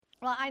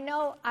Well, I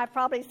know I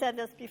probably said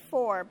this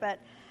before, but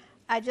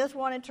I just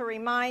wanted to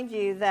remind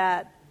you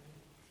that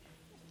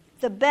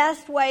the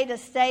best way to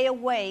stay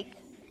awake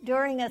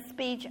during a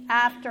speech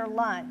after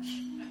lunch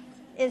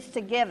is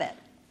to give it.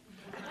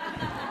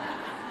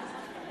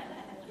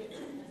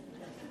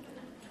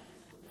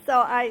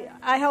 So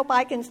I hope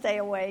I can stay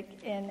awake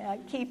and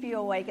keep you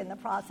awake in the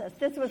process.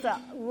 This was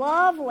a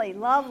lovely,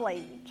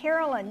 lovely,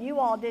 Carolyn, you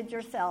all did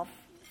yourself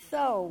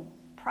so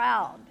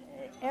proud.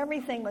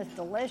 Everything was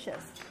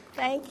delicious.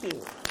 Thank you.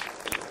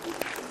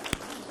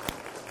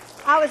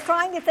 I was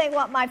trying to think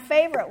what my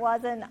favorite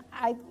was, and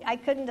I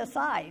couldn't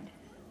decide.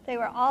 They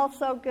were all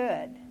so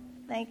good.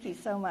 Thank you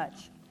so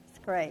much. It's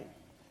great.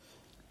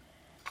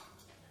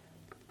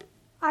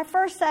 Our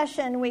first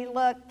session, we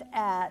looked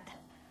at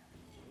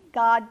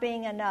God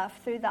being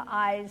enough through the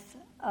eyes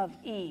of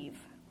Eve.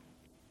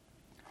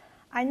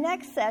 Our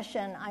next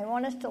session, I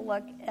want us to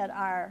look at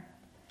our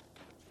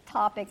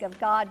topic of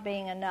God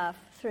being enough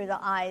through the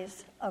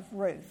eyes of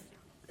Ruth.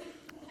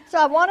 So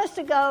I want us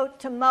to go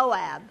to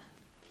Moab.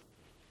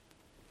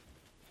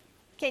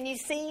 Can you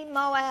see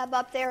Moab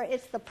up there?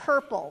 It's the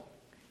purple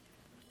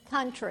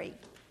country.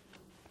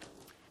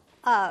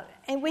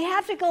 And we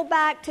have to go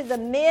back to the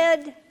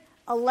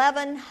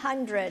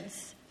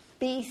mid-1100s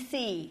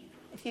BC,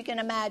 if you can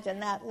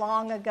imagine that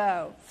long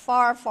ago,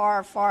 far,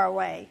 far, far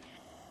away.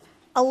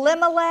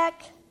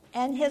 Elimelech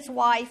and his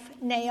wife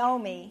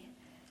Naomi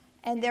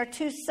and their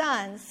 2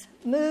 sons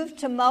moved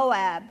to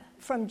Moab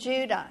from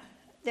Judah.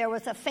 There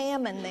was a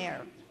famine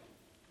there.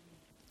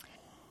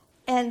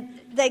 And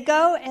they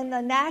go, and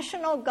the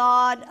national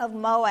god of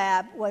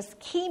Moab was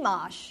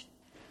Chemosh,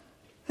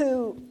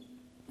 who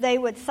they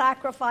would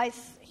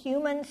sacrifice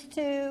humans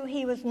to.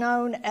 He was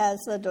known as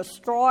the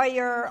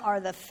destroyer or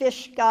the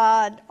fish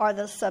god or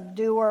the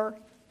subduer.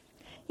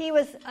 He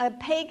was a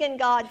pagan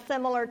god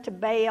similar to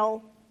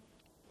Baal.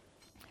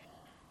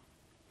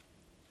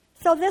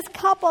 So this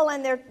couple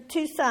and their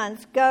 2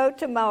 sons go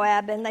to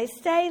Moab, and they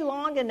stay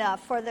long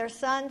enough for their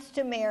sons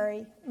to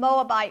marry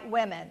Moabite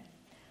women.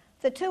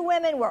 The 2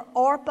 women were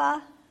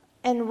Orpah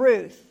and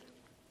Ruth.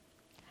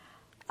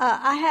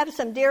 I have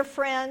some dear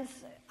friends.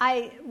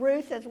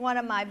 Ruth is one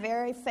of my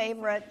very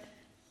favorite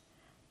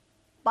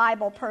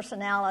Bible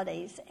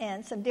personalities,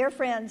 and some dear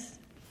friends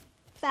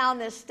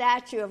found this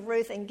statue of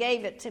Ruth and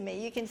gave it to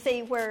me. You can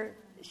see where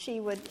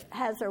she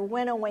has her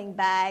winnowing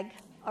bag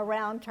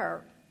around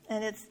her,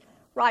 and it's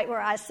right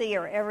where I see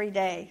her every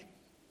day.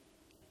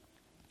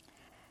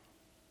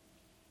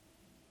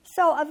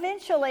 So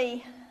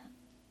eventually,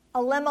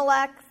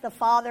 Elimelech, the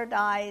father,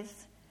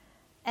 dies,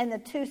 and the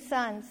 2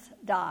 sons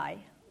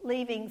die,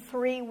 leaving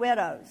 3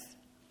 widows.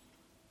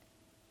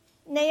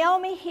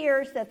 Naomi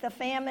hears that the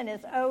famine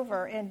is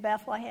over in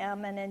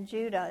Bethlehem and in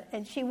Judah,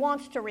 and she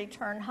wants to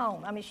return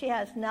home. I mean, she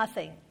has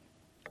nothing.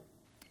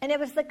 And it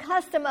was the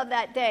custom of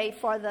that day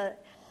for the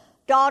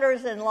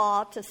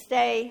daughters-in-law to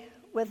stay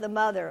with the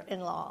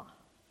mother-in-law.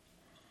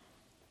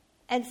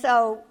 And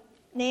so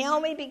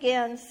Naomi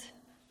begins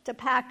to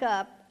pack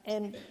up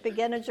and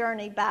begin a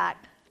journey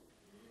back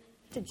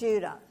to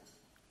Judah.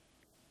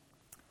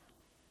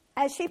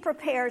 As she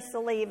prepares to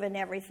leave and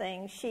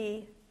everything,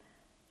 she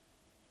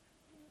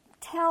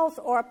tells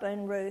Orpah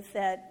and Ruth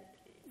that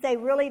they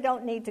really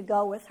don't need to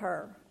go with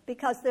her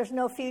because there's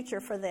no future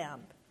for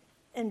them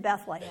in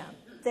Bethlehem.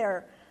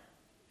 They're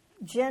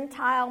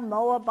Gentile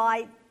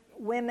Moabite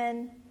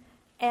women,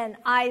 and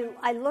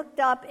I looked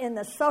up in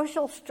the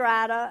social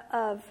strata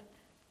of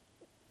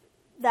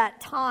that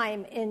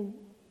time in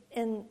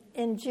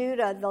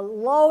Judah, the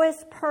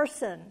lowest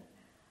person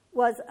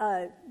was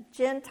a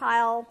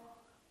Gentile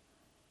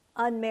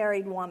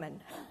unmarried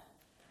woman.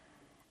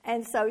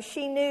 And so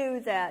she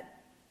knew that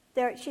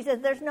she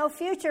said, there's no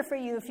future for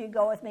you if you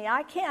go with me.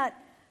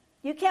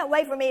 You can't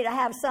wait for me to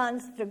have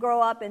sons to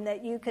grow up and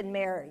that you can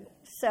marry.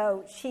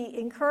 So she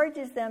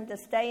encourages them to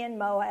stay in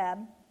Moab.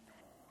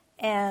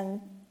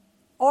 And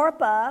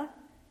Orpah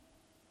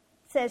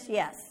says,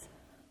 yes,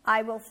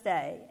 I will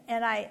stay.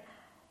 And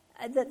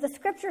the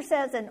scripture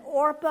says, and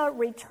Orpah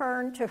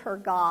returned to her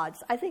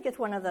gods. I think it's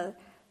one of the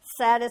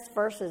saddest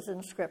verses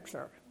in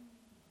scripture.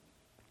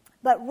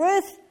 But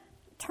Ruth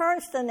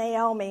turns to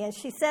Naomi, and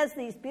she says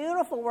these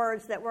beautiful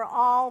words that we're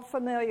all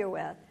familiar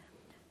with.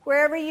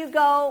 Wherever you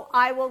go,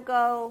 I will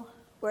go.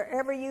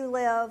 Wherever you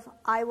live,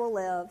 I will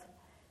live.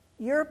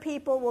 Your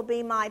people will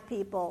be my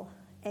people,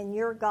 and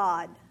your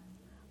God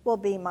will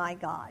be my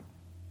God.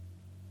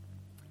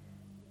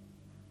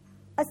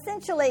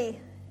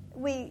 Essentially,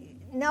 we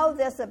know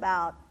this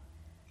about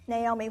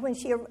Naomi. When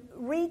she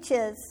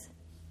reaches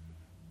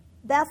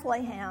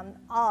Bethlehem,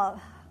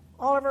 all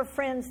of her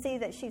friends see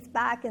that she's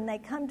back, and they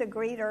come to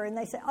greet her, and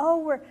they say, oh,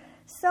 we're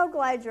so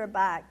glad you're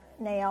back,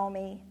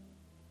 Naomi,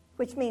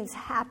 which means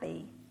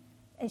happy.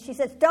 And she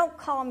says, don't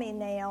call me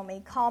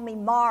Naomi, call me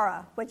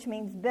Mara, which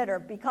means bitter,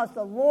 because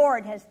the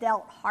Lord has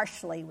dealt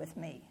harshly with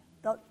me.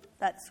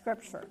 That's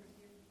scripture.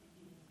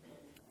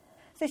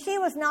 So she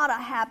was not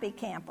a happy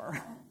camper.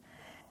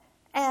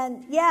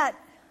 And yet,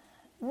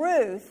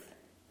 Ruth,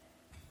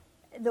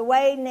 the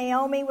way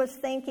Naomi was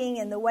thinking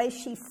and the way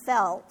she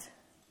felt,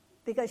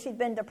 because she'd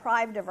been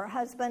deprived of her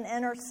husband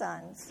and her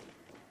sons,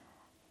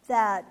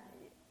 that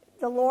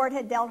the Lord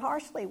had dealt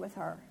harshly with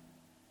her.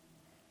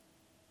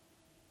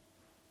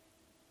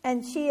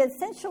 And she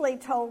essentially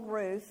told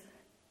Ruth,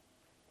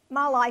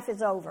 my life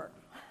is over.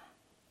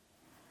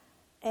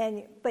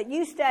 But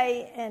you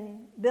stay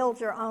and build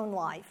your own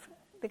life,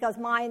 because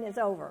mine is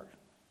over.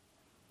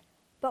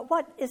 But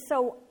what is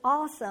so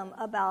awesome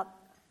about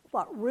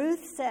what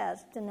Ruth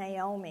says to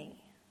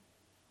Naomi,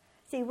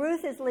 see,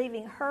 Ruth is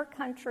leaving her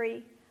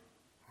country,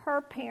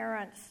 her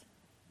parents,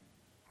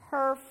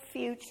 her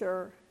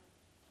future,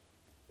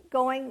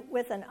 going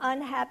with an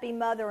unhappy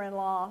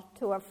mother-in-law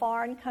to a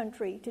foreign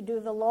country to do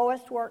the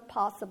lowest work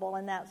possible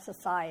in that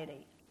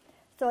society.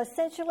 So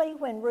essentially,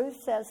 when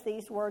Ruth says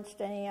these words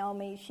to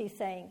Naomi, she's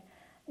saying,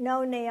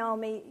 no,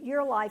 Naomi,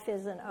 your life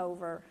isn't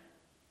over.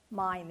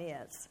 Mine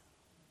is.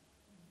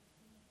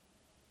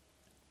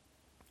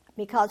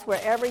 Because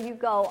wherever you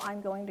go,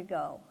 I'm going to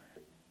go.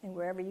 And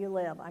wherever you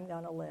live, I'm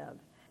going to live.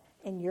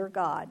 And your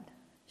God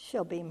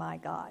shall be my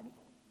God.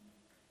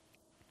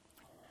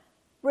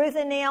 Ruth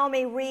and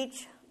Naomi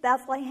reach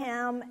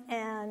Bethlehem,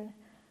 and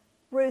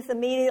Ruth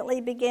immediately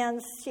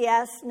begins, she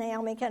asks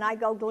Naomi, can I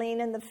go glean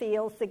in the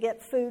fields to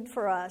get food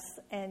for us?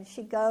 And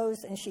she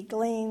goes and she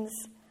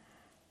gleans,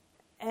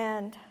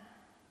 and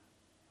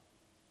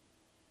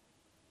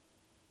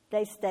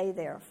they stay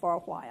there for a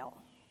while.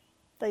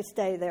 They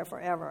stay there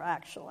forever,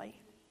 actually.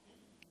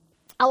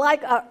 I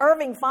like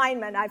Irving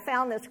Feynman. I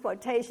found this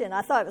quotation.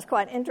 I thought it was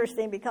quite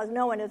interesting because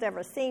no one has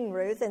ever seen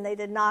Ruth, and they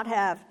did not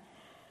have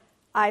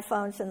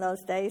iPhones in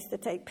those days to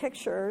take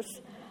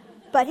pictures.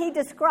 But he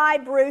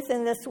described Ruth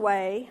in this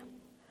way,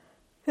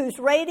 whose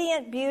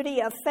radiant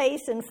beauty of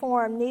face and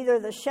form neither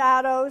the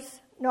shadows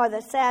nor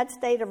the sad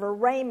state of her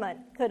raiment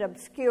could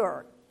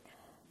obscure.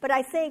 But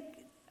I think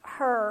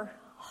her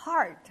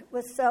heart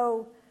was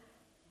so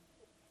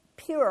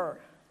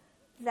pure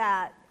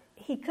that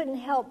he couldn't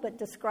help but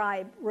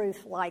describe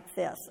Ruth like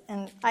this.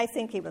 And I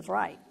think he was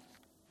right.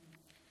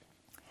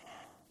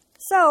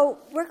 So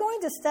we're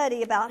going to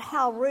study about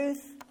how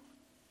Ruth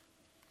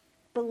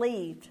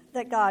believed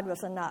that God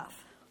was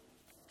enough.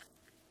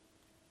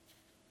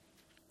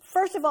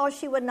 First of all,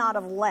 she would not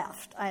have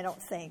left, I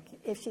don't think,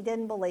 if she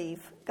didn't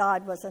believe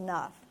God was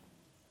enough.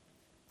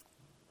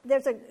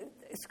 There's a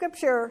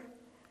scripture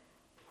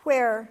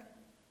where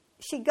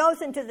she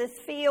goes into this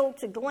field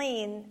to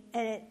glean,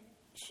 and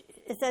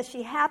it says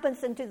she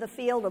happens into the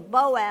field of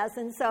Boaz,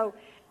 and so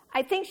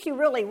I think she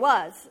really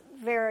was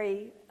a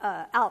very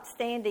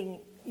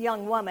outstanding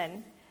young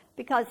woman,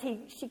 because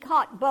she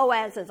caught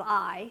Boaz's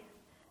eye,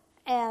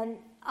 and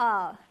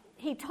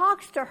he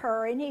talks to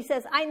her, and he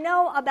says, I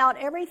know about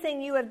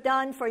everything you have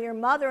done for your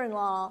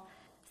mother-in-law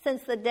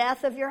since the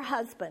death of your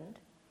husband.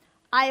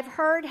 I have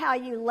heard how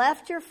you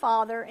left your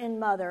father and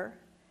mother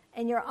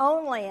and your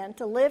own land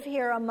to live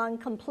here among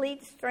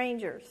complete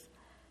strangers.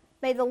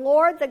 May the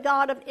Lord, the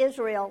God of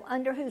Israel,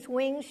 under whose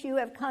wings you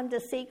have come to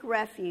seek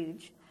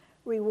refuge,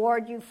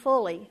 reward you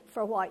fully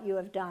for what you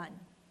have done.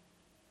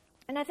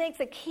 And I think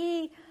the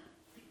key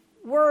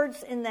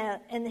words in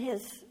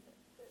his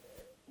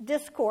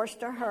discourse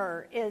to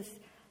her is,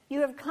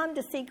 you have come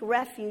to seek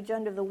refuge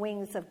under the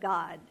wings of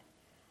God.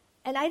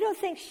 And I don't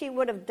think she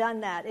would have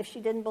done that if she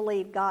didn't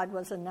believe God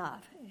was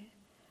enough.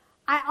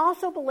 I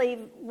also believe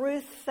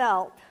Ruth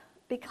felt,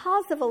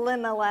 because of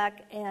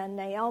Elimelech and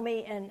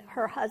Naomi and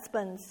her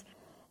husband's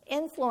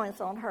influence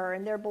on her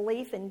and their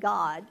belief in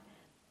God,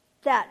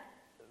 that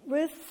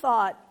Ruth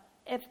thought,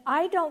 if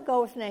I don't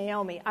go with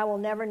Naomi, I will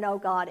never know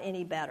God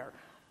any better.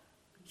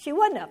 She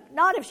wouldn't have,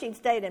 not if she'd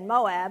stayed in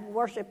Moab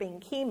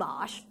worshiping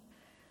Chemosh.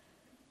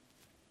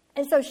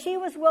 And so she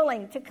was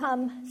willing to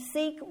come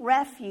seek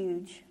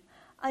refuge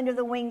under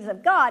the wings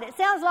of God. It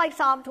sounds like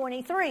Psalm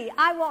 23.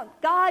 I want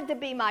God to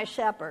be my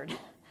shepherd.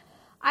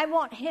 I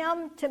want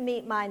him to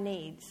meet my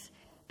needs.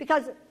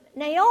 Because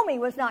Naomi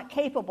was not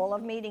capable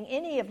of meeting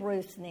any of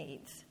Ruth's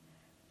needs,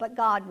 but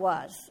God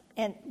was.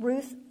 And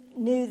Ruth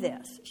knew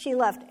this. She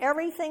left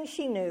everything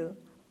she knew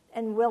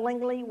and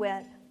willingly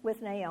went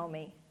with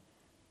Naomi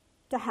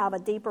to have a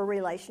deeper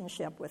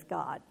relationship with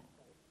God.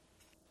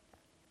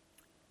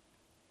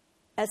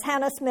 As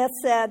Hannah Smith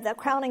said, the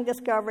crowning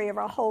discovery of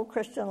our whole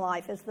Christian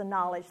life is the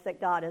knowledge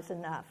that God is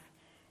enough.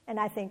 And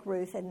I think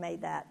Ruth had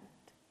made that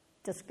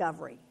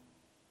discovery.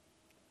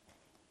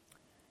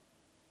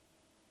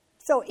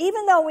 So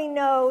even though we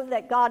know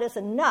that God is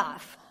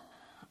enough,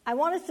 I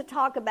want us to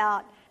talk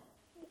about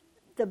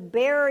the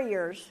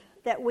barriers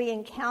that we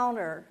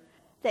encounter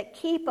that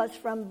keep us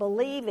from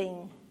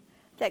believing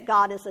that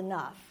God is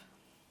enough.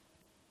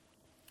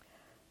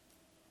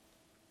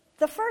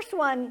 The first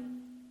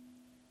one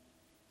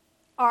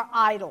are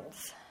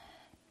idols.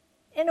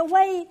 In a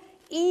way,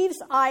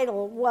 Eve's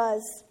idol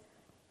was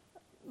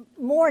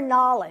more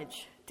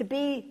knowledge.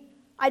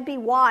 I'd be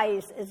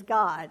wise as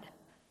God.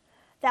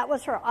 That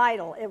was her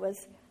idol. It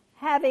was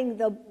having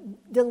the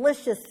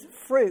delicious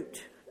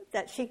fruit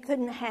that she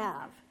couldn't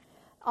have.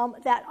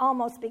 That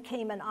almost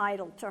became an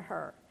idol to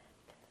her.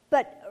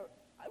 But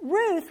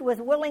Ruth was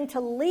willing to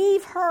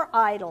leave her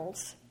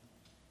idols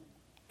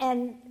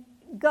and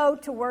go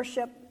to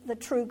worship the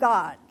true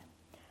God.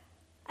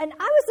 And I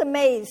was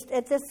amazed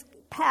at this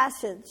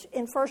passage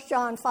in 1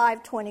 John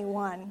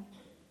 5:21.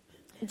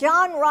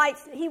 John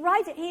writes,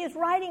 he is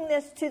writing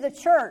this to the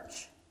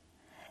church.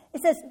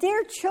 It says,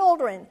 "Dear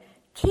children,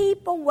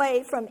 keep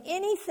away from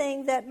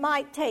anything that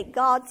might take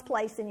God's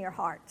place in your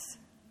hearts."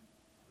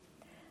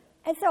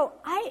 And so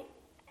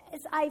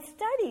as I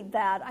studied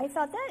that, I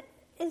thought that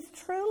is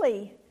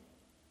truly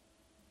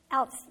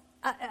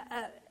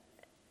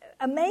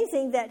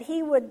amazing that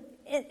he would,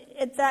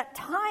 at that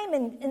time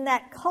in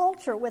that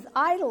culture with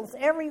idols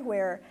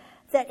everywhere,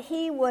 that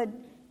he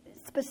would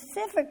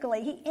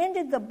specifically, he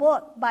ended the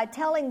book by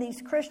telling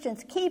these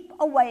Christians, keep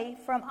away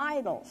from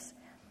idols.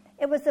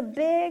 It was a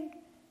big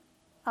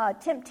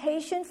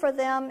temptation for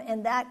them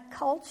in that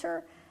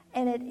culture,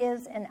 and it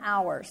is in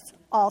ours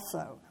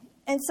also.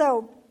 And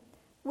so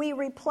we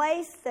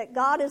replace that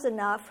God is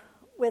enough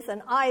with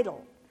an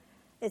idol.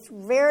 It's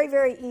very,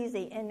 very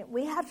easy. And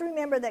we have to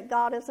remember that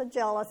God is a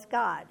jealous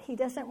God. He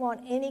doesn't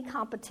want any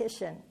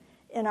competition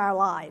in our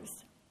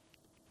lives.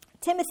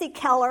 Timothy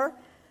Keller,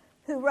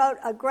 who wrote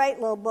a great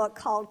little book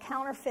called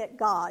Counterfeit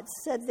Gods,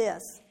 said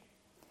this: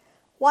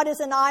 "What is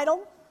an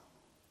idol?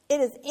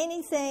 It is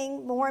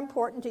anything more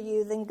important to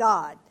you than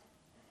God.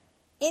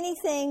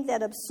 Anything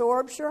that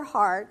absorbs your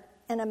heart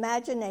and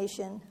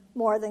imagination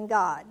more than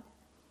God.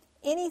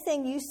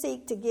 Anything you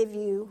seek to give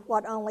you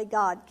what only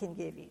God can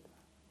give you."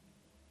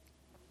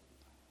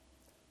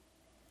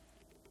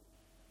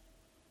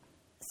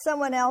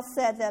 Someone else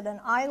said that an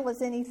idol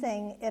is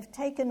anything, if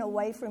taken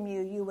away from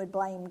you, you would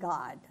blame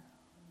God.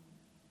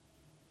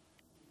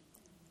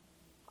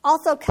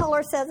 Also,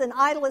 Keller says an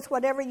idol is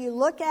whatever you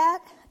look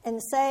at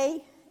and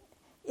say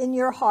in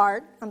your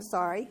heart,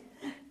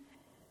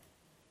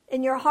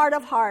 in your heart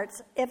of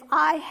hearts, if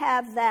I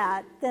have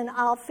that, then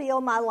I'll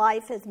feel my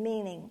life has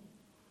meaning.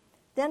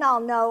 Then I'll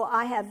know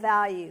I have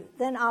value.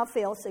 Then I'll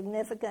feel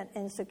significant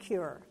and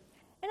secure.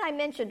 And I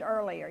mentioned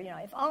earlier,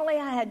 if only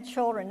I had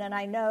children, then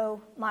I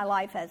know my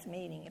life has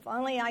meaning. If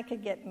only I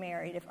could get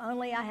married. If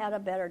only I had a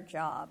better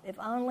job. If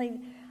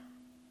only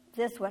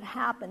this would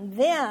happen,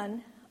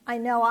 then I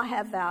know I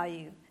have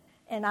value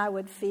and I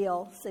would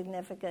feel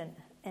significant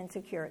and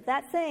secure.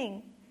 That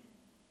thing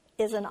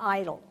is an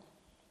idol.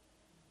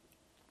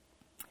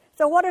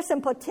 So what are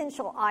some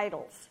potential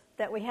idols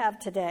that we have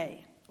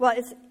today? Well,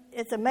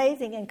 it's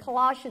amazing. In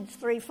Colossians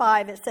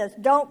 3:5, it says,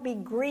 "Don't be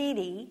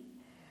greedy,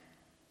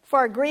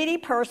 for a greedy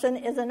person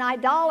is an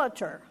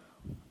idolater,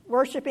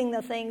 worshiping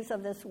the things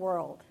of this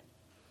world."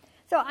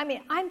 So,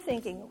 I'm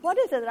thinking, what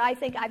is it that I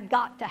think I've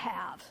got to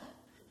have?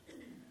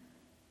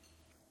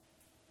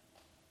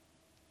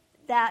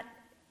 That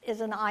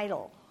is an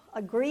idol.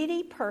 A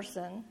greedy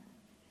person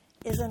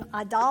is an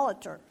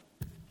idolater.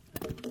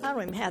 I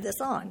don't even have this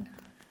on.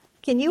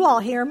 Can you all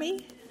hear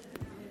me?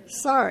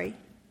 Sorry.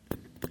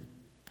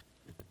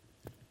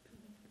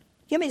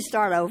 You want me to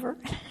start over?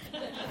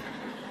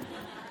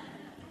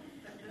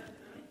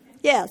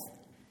 Yes.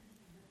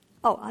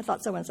 Oh, I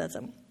thought someone said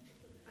something.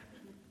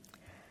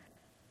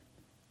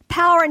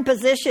 Power and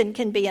position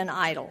can be an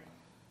idol.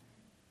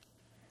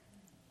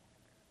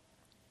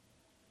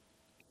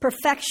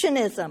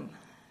 Perfectionism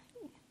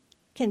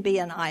can be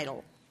an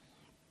idol.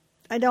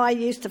 I know I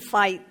used to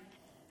fight.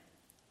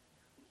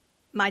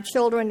 My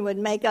children would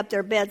make up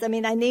their beds. I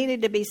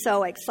needed to be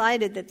so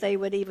excited that they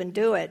would even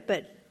do it,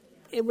 but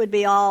it would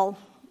be all,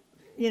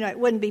 it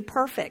wouldn't be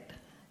perfect.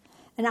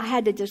 And I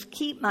had to just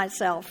keep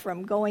myself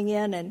from going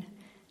in and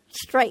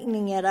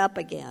straightening it up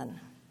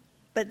again.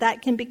 But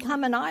that can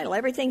become an idol.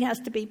 Everything has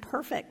to be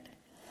perfect.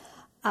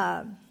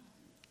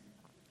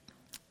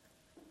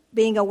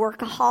 Being a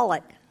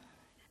workaholic.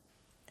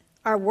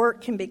 Our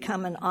work can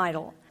become an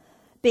idol.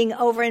 Being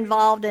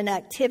over-involved in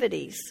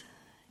activities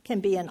can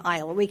be an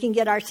idol. We can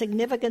get our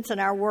significance and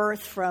our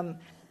worth from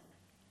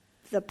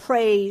the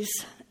praise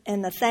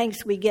and the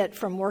thanks we get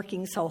from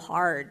working so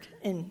hard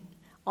in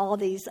all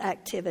these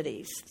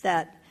activities.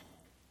 And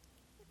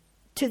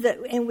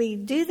we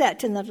do that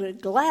to the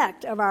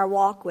neglect of our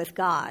walk with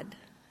God,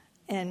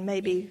 and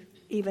maybe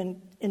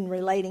even in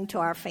relating to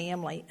our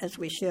family as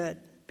we should,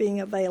 being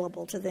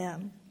available to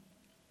them.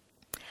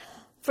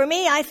 For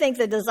me, I think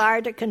the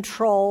desire to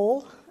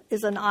control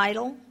is an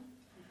idol.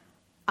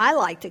 I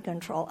like to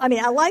control.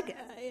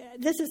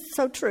 This is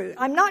so true.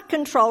 I'm not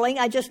controlling,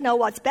 I just know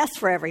what's best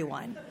for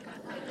everyone.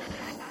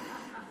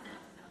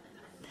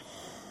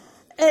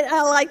 And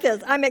I like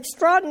this. I'm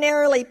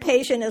extraordinarily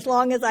patient as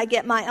long as I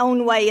get my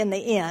own way in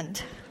the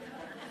end.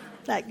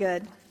 That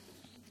good?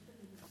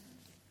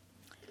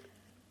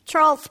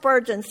 Charles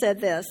Spurgeon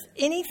said this: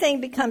 "Anything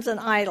becomes an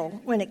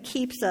idol when it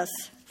keeps us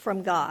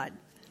from God."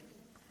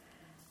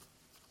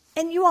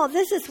 And you all,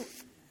 this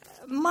is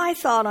my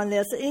thought on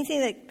this. Anything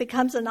that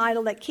becomes an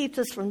idol that keeps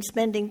us from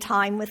spending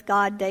time with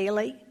God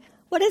daily.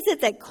 What is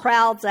it that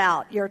crowds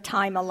out your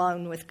time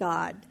alone with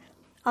God?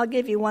 I'll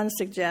give you one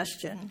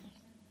suggestion.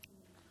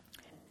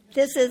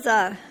 This is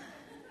a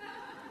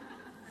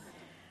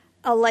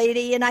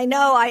lady, and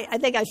I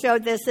think I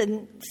showed this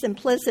in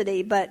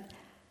Simplicity, but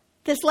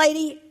this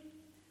lady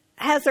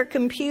has her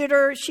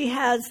computer. She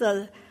has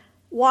the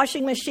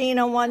washing machine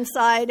on one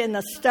side and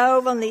the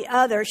stove on the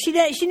other. She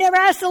never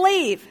has to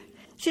leave.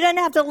 She doesn't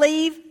have to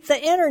leave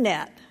the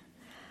internet.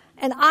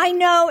 And I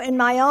know in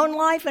my own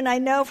life, and I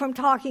know from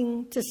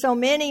talking to so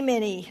many,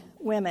 many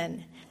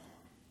women,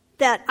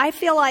 that I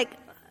feel like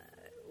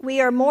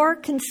we are more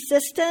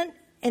consistent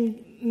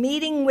in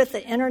meeting with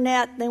the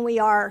internet than we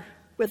are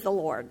with the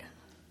Lord.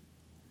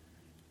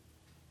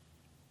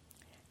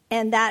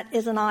 And that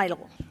is an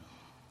idol.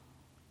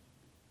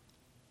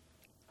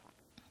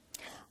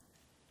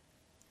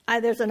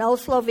 There's an old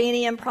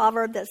Slovenian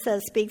proverb that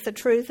says, speak the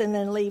truth and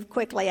then leave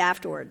quickly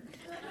afterward.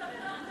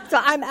 So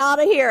I'm out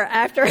of here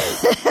after.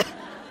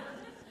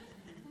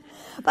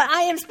 But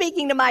I am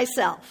speaking to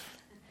myself.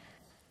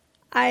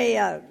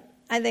 I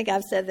think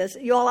I've said this.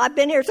 You all, I've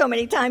been here so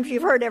many times,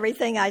 you've heard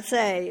everything I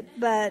say.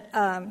 But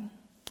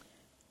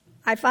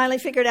I finally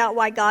figured out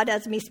why God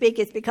has me speak.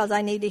 It's because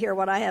I need to hear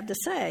what I have to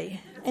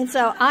say. And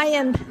so I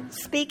am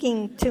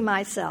speaking to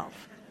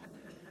myself.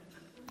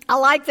 I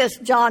like this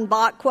John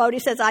Bach quote. He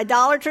says,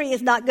 idolatry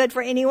is not good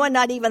for anyone,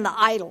 not even the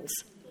idols.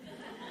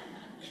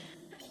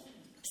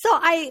 So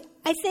I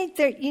think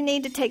that you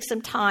need to take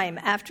some time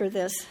after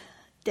this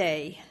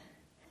day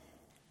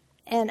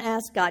and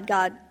ask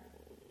God,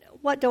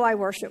 what do I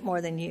worship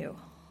more than you?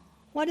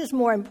 What is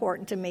more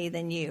important to me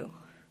than you?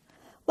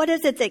 What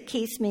is it that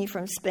keeps me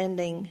from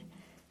spending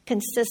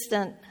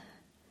consistent,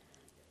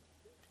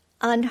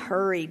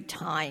 unhurried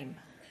time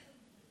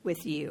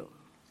with you?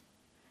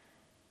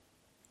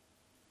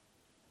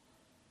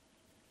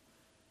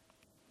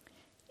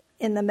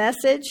 In the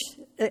Message,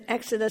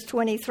 Exodus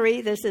 23,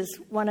 this is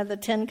one of the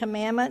 10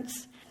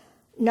 Commandments.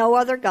 No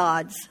other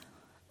gods,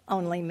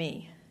 only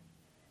me.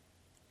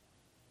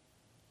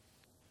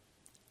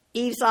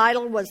 Eve's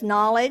idol was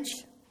knowledge,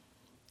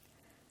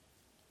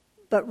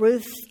 but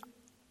Ruth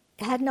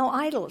had no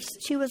idols.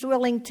 She was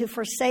willing to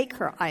forsake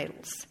her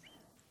idols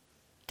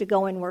to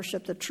go and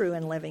worship the true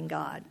and living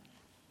God.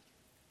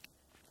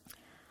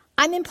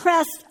 I'm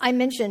impressed, I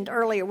mentioned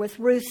earlier, with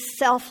Ruth's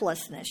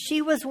selflessness.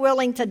 She was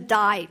willing to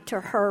die to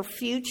her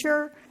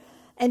future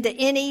and to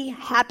any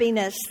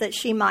happiness that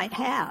she might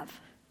have.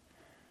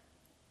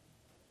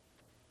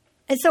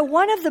 And so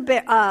one of the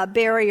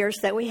barriers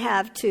that we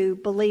have to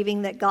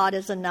believing that God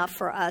is enough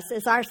for us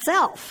is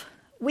ourself.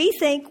 We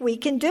think we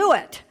can do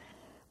it.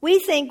 We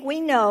think we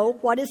know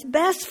what is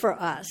best for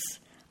us.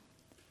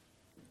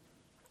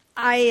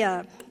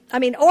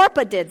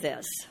 Orpah did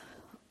this.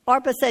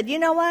 Orpah said, you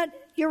know what?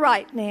 You're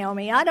right,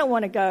 Naomi. I don't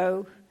want to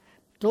go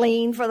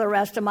glean for the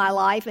rest of my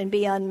life and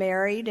be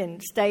unmarried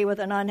and stay with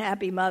an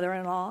unhappy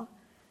mother-in-law.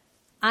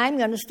 I'm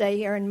going to stay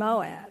here in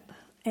Moab.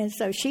 And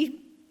so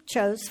she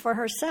chose for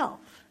herself.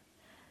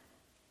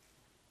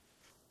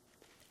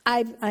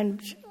 I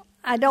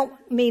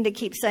don't mean to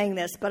keep saying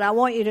this, but I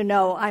want you to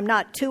know I'm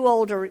not too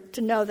old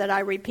to know that I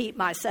repeat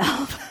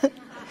myself.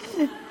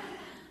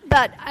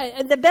 But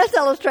the best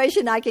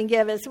illustration I can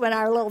give is when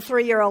our little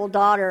 3-year-old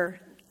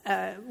daughter,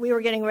 we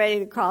were getting ready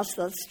to cross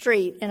the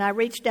street, and I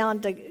reached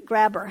down to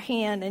grab her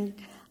hand, and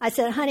I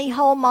said, honey,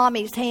 hold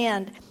Mommy's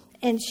hand.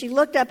 And she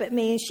looked up at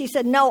me, and she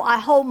said, no, I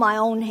hold my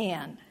own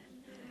hand.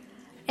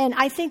 And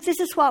I think this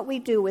is what we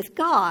do with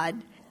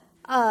God.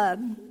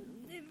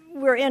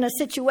 We're in a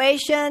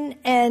situation,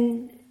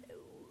 and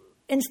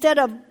instead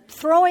of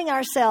throwing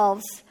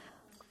ourselves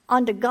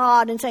onto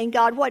God and saying,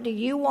 God, what do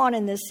you want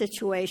in this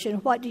situation?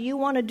 What do you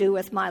want to do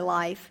with my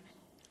life?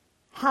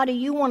 How do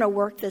you want to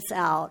work this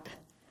out?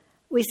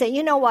 We say,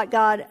 you know what,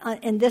 God,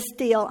 in this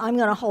deal, I'm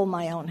going to hold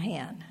my own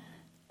hand.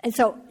 And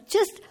so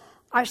just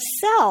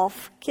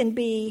ourself can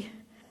be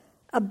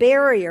a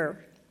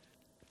barrier.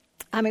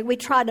 We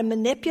try to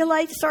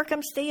manipulate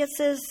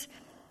circumstances.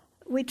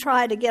 We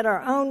try to get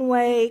our own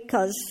way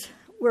because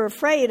we're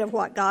afraid of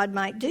what God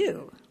might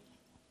do.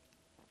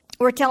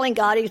 We're telling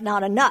God he's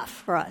not enough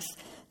for us,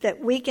 that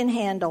we can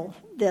handle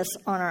this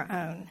on our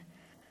own.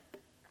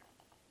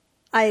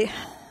 I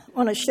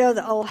want to show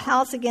the old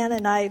house again,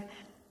 and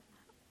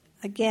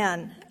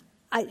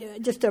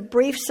just a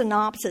brief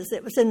synopsis.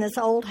 It was in this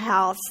old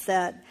house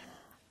that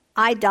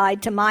I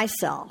died to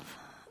myself.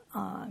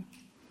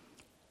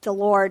 The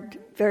Lord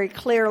very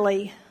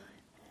clearly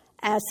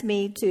asked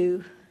me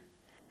to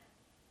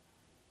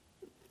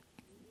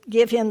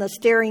give him the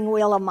steering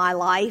wheel of my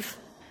life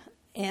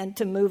and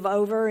to move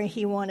over, and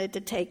he wanted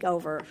to take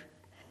over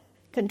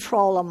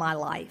control of my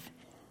life.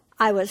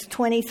 I was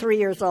 23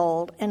 years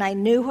old, and I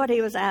knew what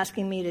he was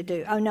asking me to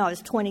do. Oh, no, I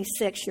was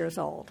 26 years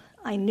old.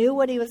 I knew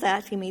what he was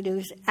asking me to do. He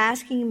was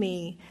asking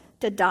me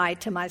to die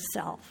to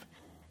myself.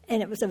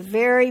 And it was a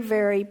very,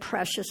 very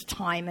precious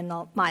time in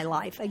my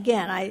life.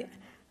 Again,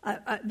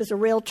 it was a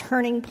real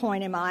turning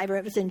point in my life.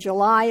 It was in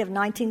July of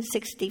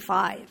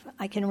 1965.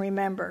 I can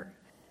remember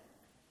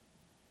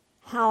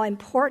how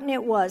important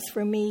it was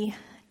for me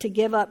to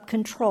give up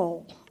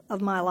control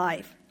of my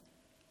life.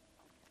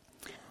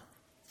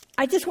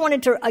 I just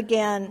wanted to,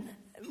 again,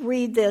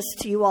 read this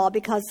to you all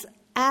because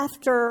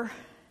after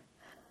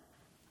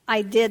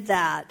I did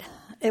that,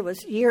 it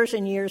was years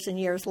and years and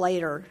years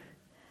later,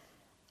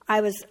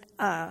 I was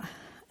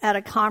at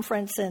a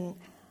conference and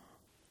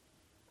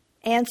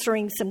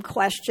answering some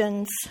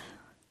questions.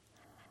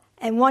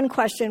 And one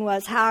question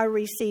was how I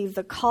received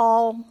the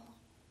call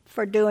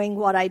for doing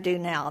what I do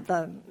now,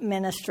 the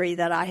ministry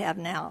that I have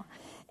now.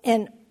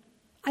 And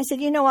I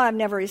said, you know what, I've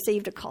never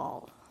received a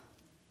call.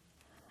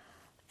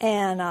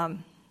 And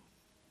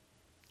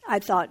I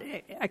thought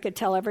I could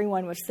tell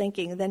everyone was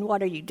thinking, then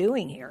what are you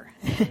doing here?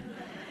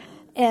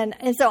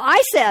 and so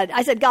I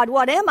said, God,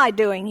 what am I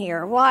doing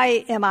here?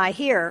 Why am I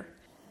here?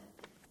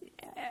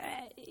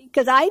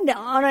 Because I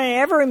don't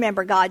ever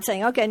remember God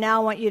saying, okay, now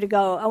I want you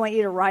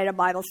to write a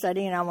Bible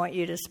study and I want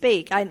you to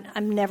speak.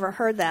 I've never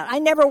heard that. I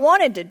never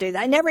wanted to do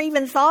that. I never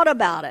even thought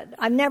about it.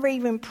 I've never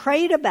even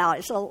prayed about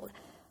it. So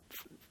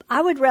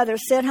I would rather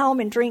sit home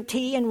and drink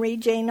tea and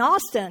read Jane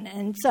Austen.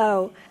 And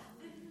so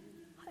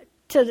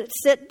to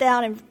sit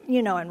down and,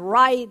 and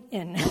write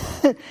and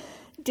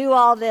do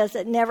all this,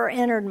 it never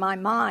entered my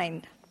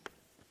mind.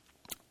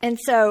 And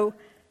so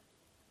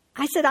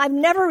I said, I've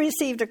never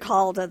received a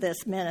call to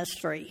this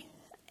ministry.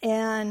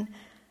 But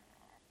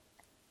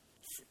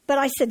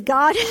I said,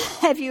 God,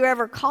 have you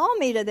ever called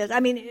me to this? I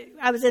mean,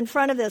 I was in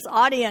front of this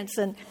audience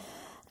and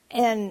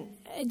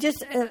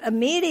just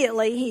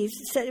immediately he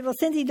said, well,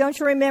 Cynthia, don't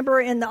you remember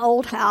in the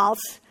old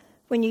house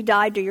when you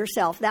died to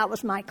yourself? That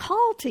was my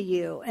call to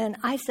you. And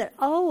I said,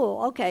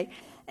 oh, okay.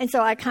 And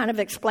so I kind of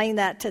explained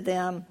that to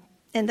them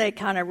and they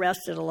kind of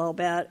rested a little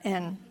bit.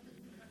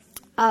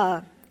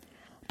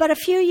 But a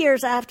few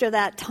years after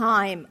that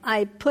time,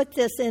 I put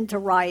this into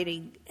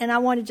writing, and I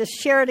want to just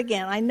share it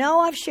again. I know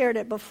I've shared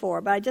it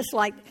before, but I just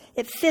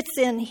it fits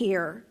in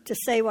here to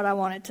say what I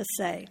wanted to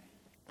say.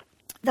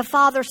 The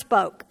Father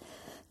spoke,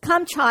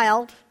 "Come,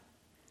 child,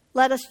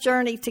 let us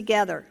journey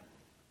together."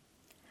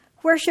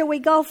 "Where shall we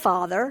go,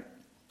 Father?"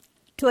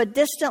 "To a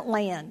distant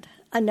land,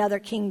 another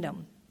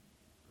kingdom."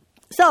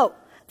 So,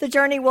 the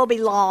journey will be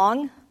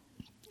long.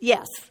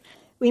 Yes,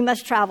 we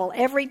must travel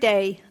every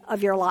day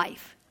of your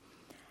life.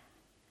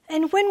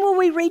 And when will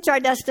we reach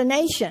our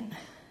destination?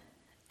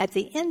 At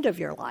the end of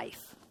your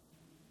life.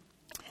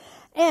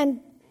 And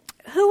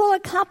who will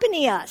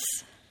accompany us?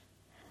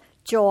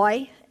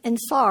 Joy and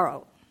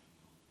sorrow.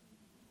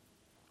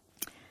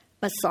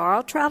 Must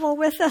sorrow travel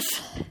with us?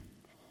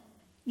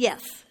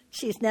 Yes,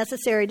 she's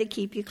necessary to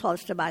keep you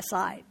close to my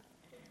side.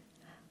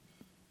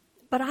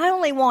 But I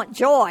only want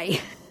joy.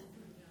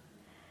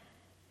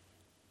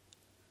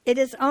 It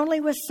is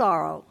only with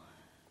sorrow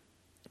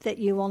that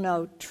you will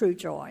know true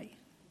joy.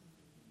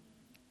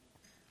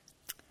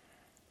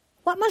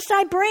 What must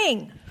I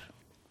bring?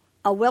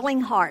 A willing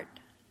heart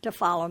to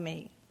follow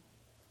me.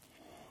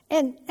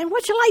 And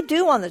what shall I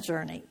do on the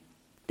journey?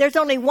 There's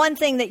only one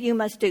thing that you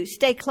must do.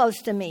 Stay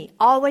close to me.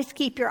 Always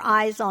keep your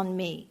eyes on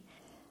me.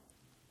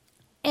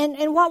 And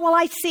what will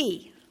I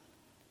see?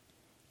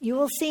 You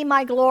will see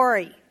my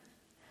glory.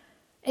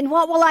 And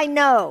what will I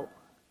know?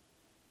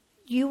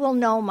 You will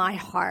know my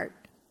heart.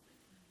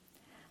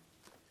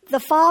 The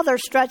father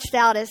stretched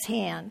out his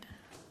hand,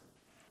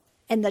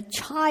 and the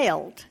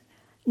child,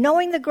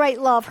 knowing the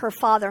great love her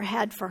father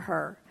had for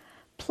her,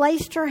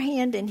 placed her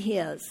hand in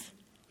his,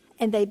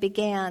 and they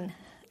began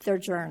their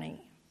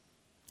journey.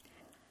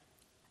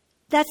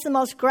 That's the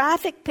most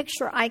graphic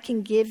picture I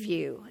can give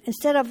you.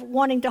 Instead of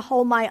wanting to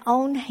hold my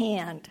own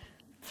hand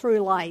through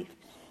life,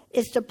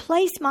 is to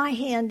place my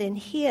hand in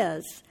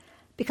his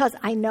because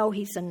I know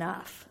he's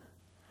enough.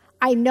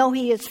 I know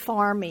he is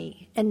for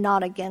me and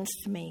not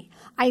against me.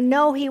 I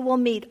know he will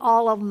meet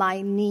all of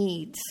my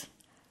needs.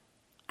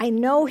 I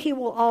know he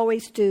will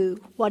always do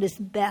what is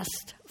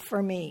best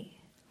for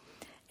me.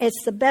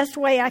 It's the best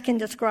way I can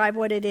describe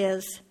what it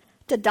is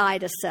to die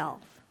to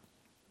self.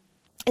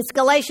 It's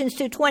Galatians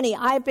 2:20.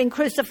 I have been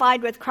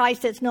crucified with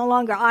Christ. It's no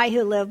longer I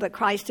who live, but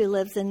Christ who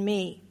lives in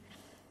me.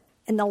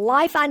 In the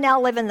life I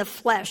now live in the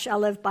flesh, I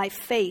live by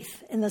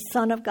faith in the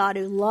Son of God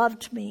who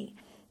loved me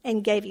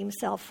and gave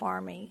himself for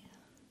me.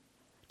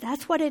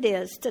 That's what it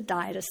is to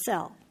die to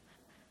self.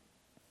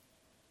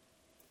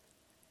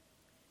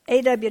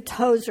 A.W.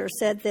 Tozer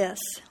said this.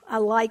 I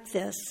like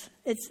this.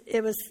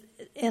 It was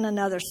in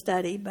another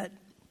study, but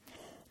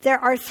there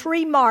are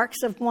 3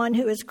 marks of one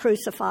who is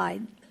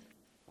crucified.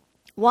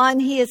 1,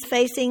 he is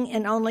facing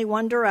in only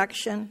one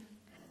direction.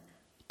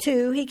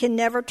 2, he can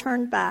never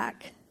turn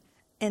back.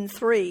 And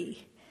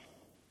 3,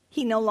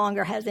 he no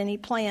longer has any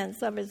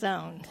plans of his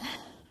own.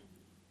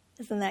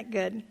 Isn't that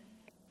good?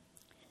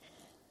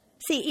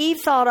 See, Eve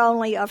thought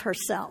only of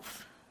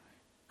herself.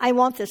 I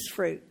want this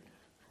fruit.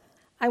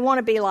 I want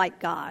to be like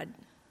God.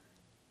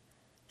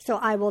 So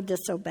I will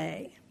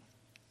disobey.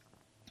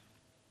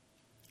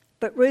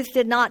 But Ruth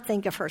did not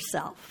think of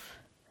herself.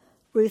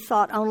 Ruth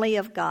thought only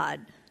of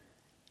God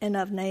and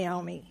of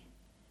Naomi.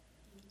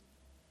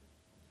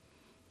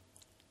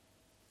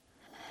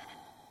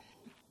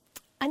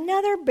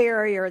 Another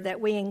barrier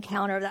that we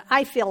encounter, that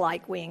I feel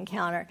like we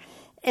encounter,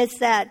 is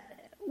that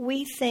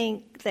we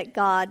think that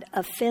God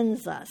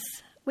offends us.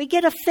 We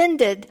get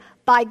offended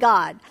by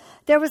God.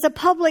 There was a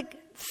public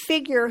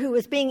figure who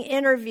was being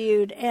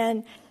interviewed,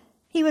 and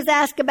he was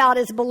asked about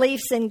his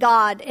beliefs in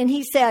God, and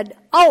he said,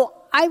 "Oh,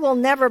 I will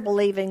never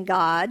believe in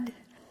God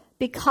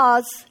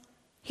because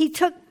he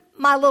took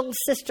my little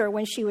sister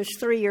when she was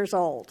 3 years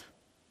old.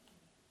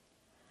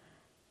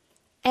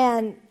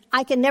 And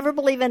I can never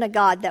believe in a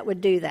God that would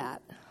do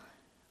that.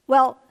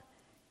 Well,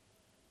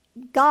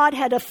 God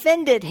had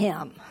offended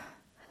him,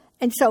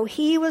 and so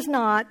he was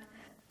not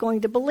going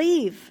to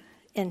believe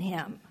in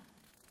him.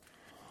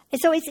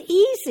 And so it's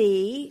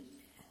easy,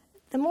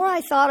 the more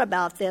I thought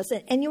about this,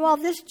 and you all,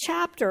 this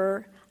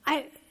chapter,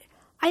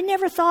 I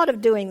never thought of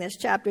doing this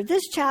chapter.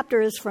 This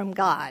chapter is from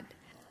God.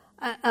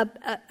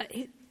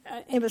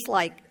 It was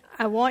like,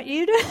 I want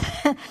you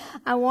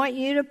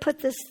to put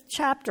this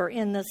chapter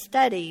in the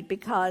study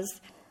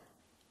because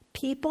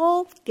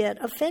people get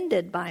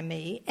offended by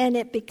me, and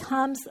it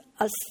becomes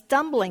a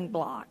stumbling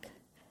block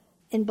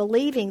in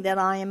believing that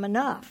I am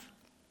enough.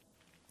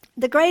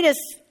 The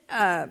greatest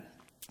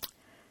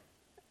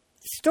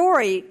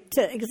story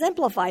to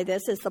exemplify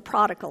this is the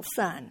prodigal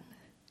son.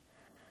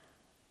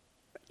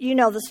 You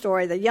know the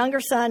story. The younger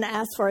son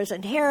asks for his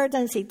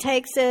inheritance. He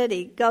takes it.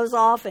 He goes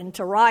off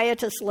into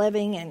riotous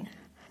living and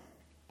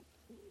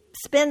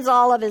spends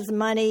all of his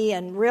money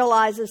and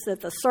realizes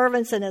that the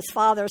servants in his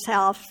father's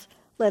house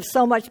live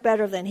so much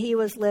better than he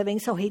was living,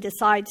 so he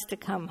decides to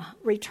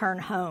return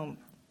home.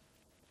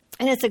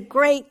 And it's a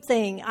great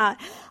thing.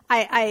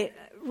 I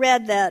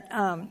read that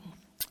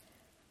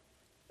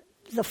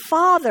the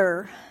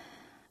father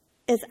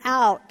is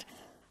out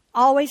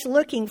always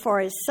looking for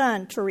his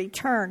son to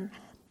return.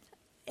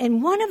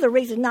 And one of the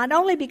reasons, not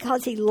only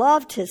because he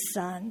loved his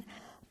son,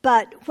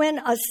 but when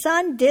a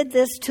son did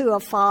this to a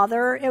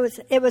father, it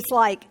was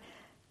like,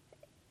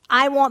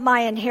 I want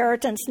my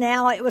inheritance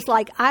now. It was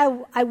like,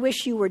 I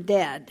wish you were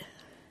dead.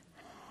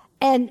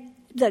 And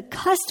the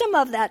custom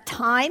of that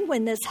time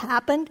when this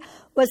happened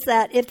was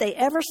that if they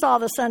ever saw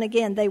the son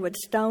again, they would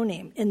stone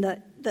him in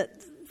the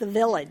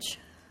village,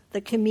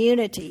 the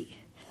community.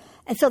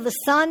 And so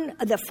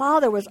the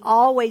father was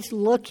always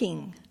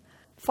looking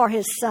for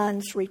his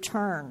son's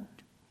return.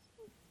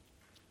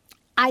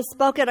 I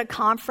spoke at a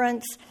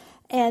conference,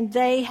 and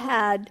they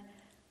had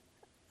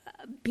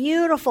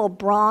beautiful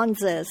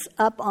bronzes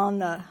up on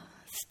the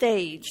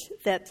stage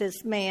that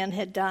this man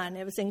had done.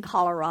 It was in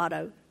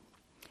Colorado.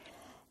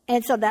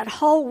 And so that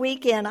whole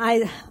weekend,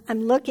 I'm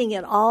looking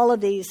at all of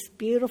these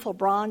beautiful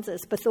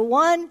bronzes. But the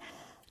one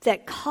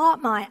that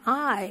caught my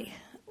eye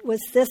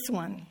was this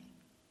one.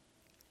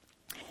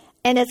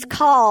 And it's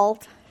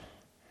called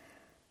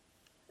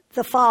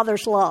The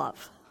Father's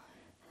Love.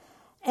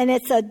 And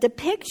it's a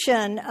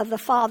depiction of the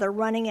father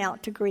running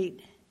out to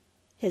greet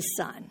his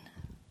son.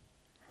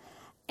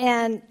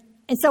 And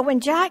so when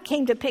Jack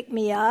came to pick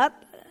me up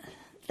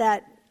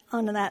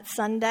on that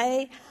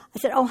Sunday, I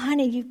said, oh,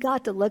 honey, you've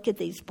got to look at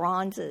these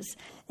bronzes.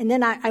 And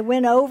then I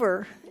went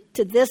over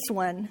to this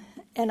one,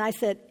 and I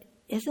said,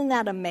 isn't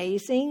that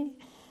amazing?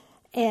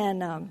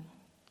 And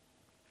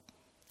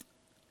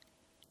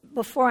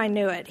before I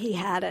knew it, he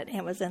had it, and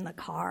it was in the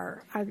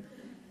car.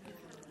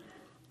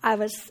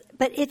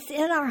 But it's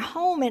in our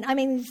home, and I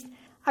mean,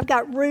 I've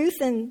got Ruth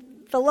and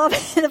the love,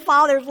 the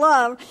Father's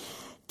love,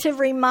 to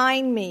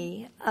remind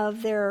me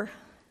of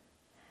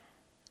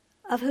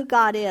who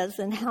God is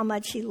and how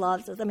much He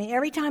loves us. I mean,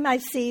 every time I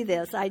see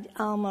this, I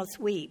almost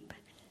weep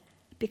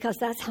because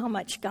that's how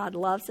much God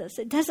loves us.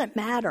 It doesn't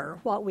matter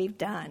what we've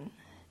done.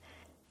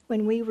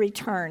 When we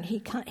return,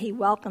 He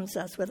welcomes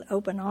us with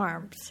open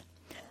arms.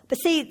 But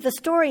see, the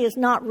story is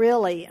not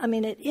really,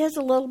 it is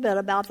a little bit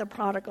about the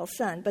prodigal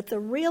son, but the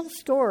real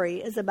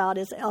story is about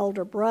his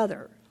elder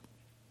brother.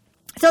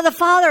 So the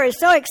father is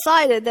so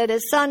excited that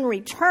his son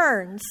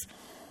returns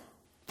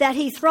that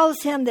he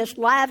throws him this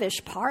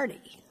lavish party.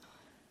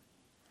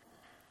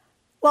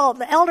 Well,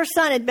 the elder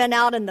son had been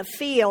out in the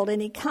field,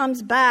 and he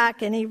comes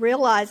back and he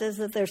realizes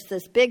that there's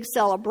this big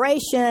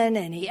celebration,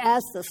 and he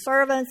asks the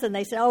servants, and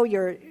they say, oh,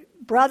 your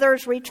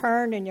brother's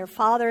returned and your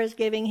father is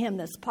giving him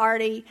this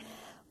party.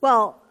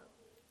 Well,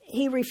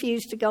 he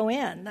refused to go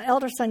in. The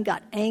elder son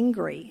got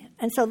angry.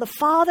 And so the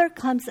father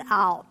comes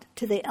out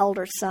to the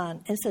elder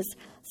son and says,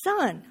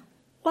 son,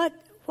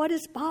 what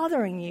is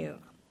bothering you?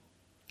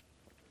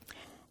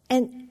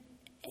 And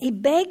he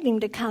begged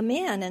him to come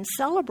in and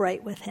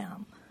celebrate with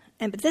him.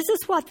 But this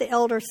is what the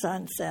elder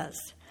son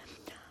says.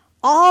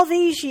 All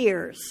these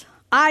years,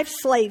 I've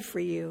slaved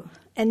for you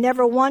and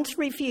never once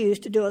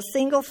refused to do a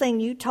single thing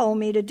you told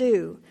me to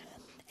do.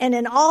 And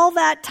in all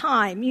that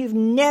time, you've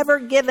never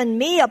given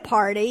me a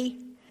party.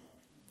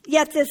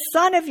 Yet this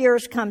son of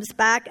yours comes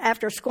back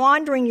after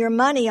squandering your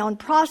money on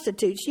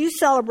prostitutes. You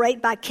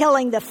celebrate by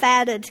killing the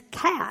fatted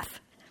calf.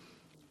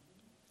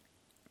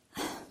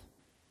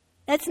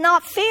 It's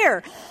not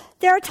fair.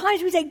 There are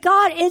times we say,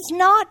 God, it's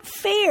not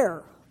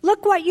fair.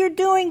 Look what you're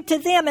doing to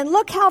them, and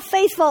look how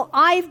faithful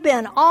I've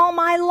been all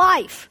my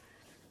life.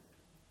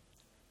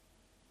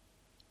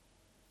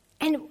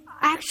 And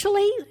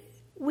actually,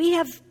 we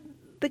have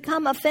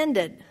become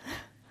offended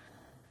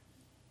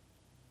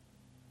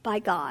by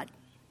God.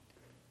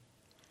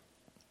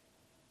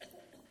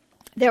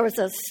 There was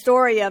a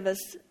story of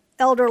this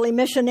elderly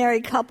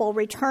missionary couple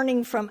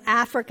returning from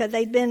Africa.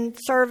 They'd been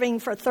serving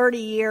for 30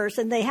 years,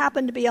 and they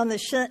happened to be on the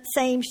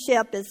same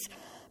ship as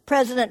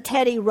President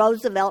Teddy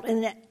Roosevelt,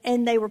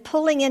 and they were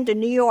pulling into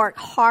New York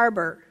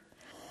Harbor,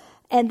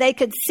 and they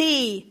could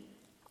see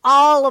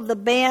all of the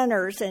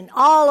banners and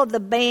all of the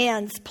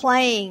bands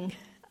playing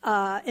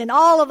and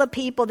all of the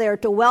people there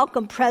to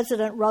welcome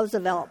President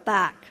Roosevelt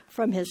back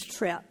from his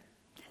trip.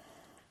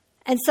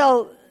 And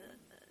so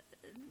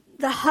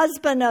the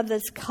husband of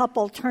this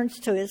couple turns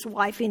to his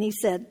wife and he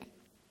said,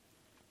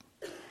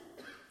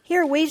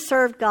 "Here we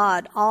served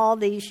God all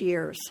these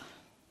years,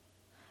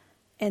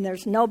 and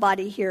there's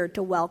nobody here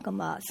to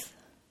welcome us."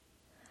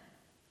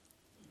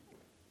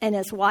 And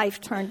his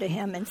wife turned to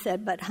him and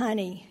said, "But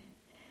honey,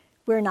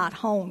 we're not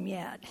home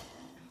yet."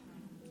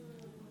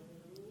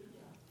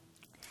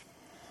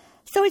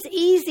 So it's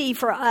easy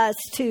for us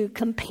to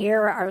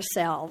compare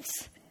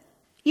ourselves.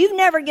 You've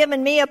never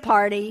given me a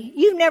party.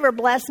 You've never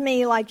blessed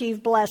me like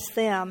you've blessed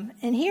them.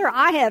 And here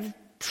I have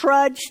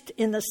trudged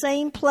in the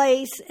same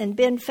place and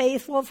been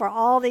faithful for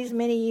all these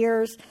many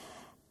years.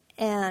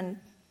 And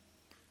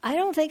I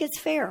don't think it's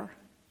fair.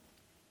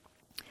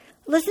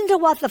 Listen to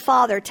what the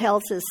father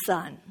tells his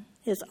son,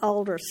 his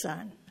older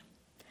son.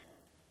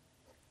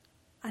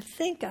 I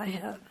think I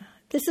have.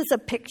 This is a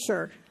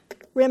picture,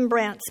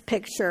 Rembrandt's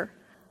picture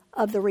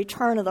of the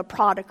return of the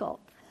prodigal.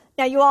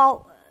 Now, you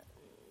all,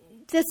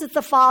 this is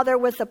the father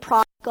with the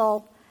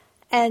prodigal,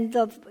 and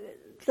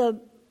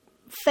the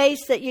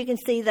face that you can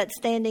see that's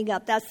standing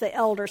up, that's the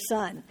elder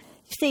son.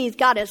 You see, he's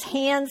got his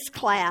hands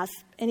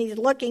clasped, and he's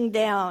looking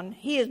down.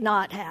 He is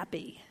not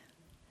happy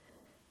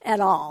at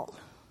all.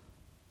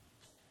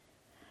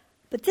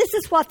 But this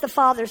is what the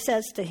father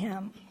says to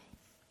him.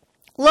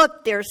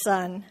 "Look, dear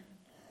son,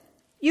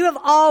 you have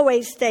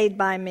always stayed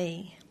by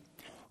me,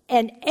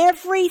 and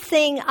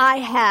everything I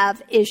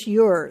have is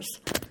yours."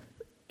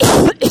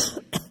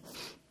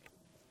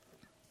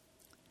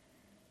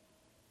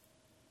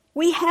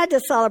 "We had to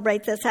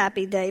celebrate this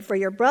happy day, for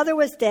your brother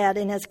was dead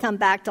and has come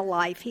back to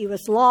life. He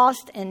was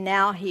lost, and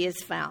now he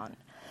is found."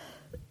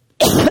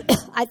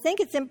 I think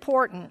it's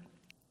important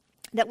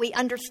that we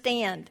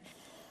understand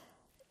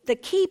the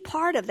key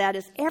part of that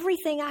is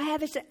everything I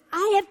have is you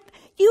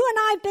and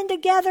I have been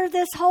together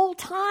this whole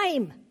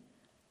time.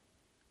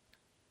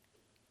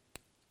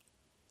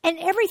 And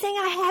everything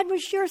I had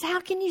was yours.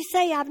 How can you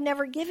say I've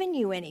never given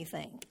you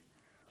anything?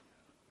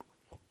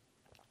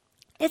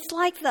 It's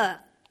like the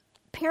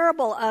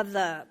parable of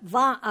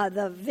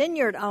the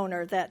vineyard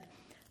owner that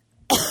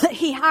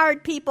he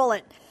hired people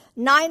at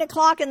 9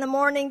 o'clock in the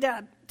morning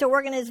to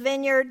work in his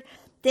vineyard.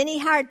 Then he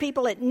hired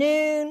people at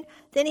noon.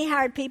 Then he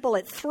hired people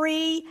at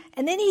 3.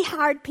 And then he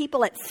hired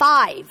people at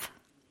 5.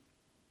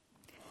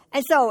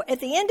 And so at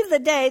the end of the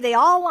day, they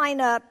all line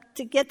up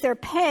to get their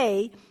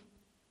pay.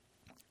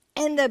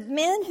 And the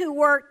men who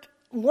worked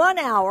 1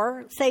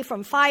 hour, say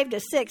from 5 to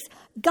 6,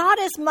 got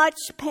as much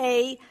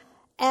pay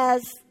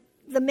as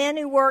the men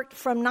who worked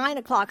from 9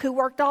 o'clock, who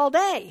worked all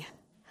day.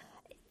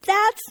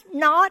 That's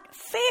not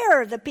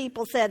fair, the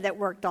people said that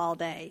worked all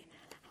day.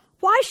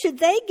 Why should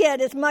they get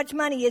as much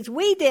money as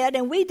we did,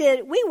 and we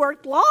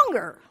worked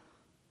longer?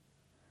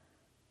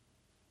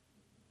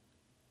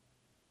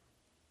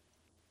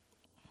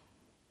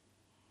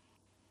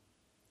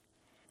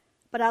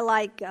 But I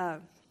like, I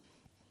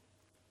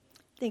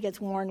think it's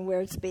Warren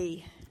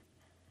Wiersbe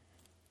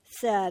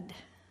said,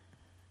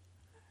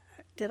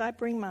 did I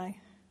bring my,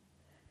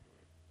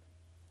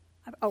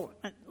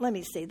 let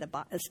me see the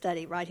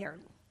study right here.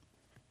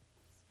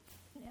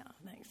 Yeah,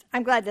 thanks.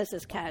 I'm glad this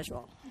is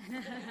casual.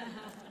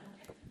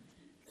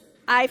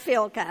 I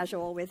feel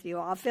casual with you.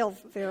 I feel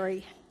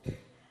very,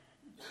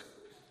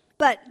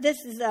 but this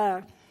is,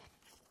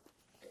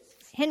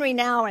 Henry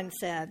Nouwen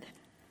said,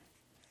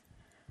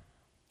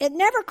 "It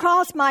never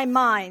crossed my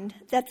mind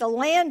that the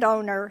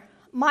landowner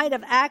might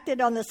have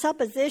acted on the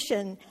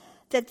supposition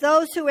that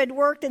those who had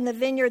worked in the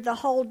vineyard the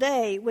whole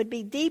day would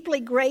be deeply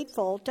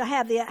grateful to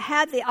have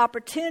had the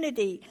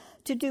opportunity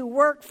to do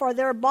work for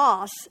their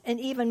boss, and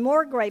even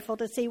more grateful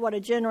to see what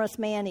a generous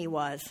man he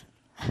was."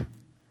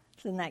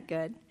 Isn't that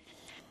good?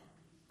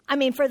 I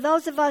mean, for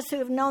those of us who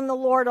have known the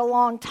Lord a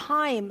long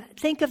time,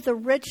 think of the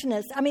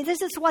richness. I mean,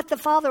 this is what the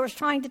father was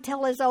trying to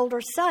tell his older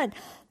son.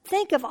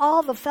 Think of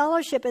all the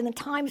fellowship and the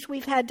times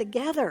we've had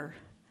together.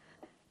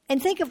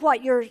 And think of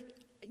what your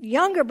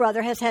younger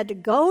brother has had to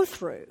go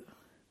through.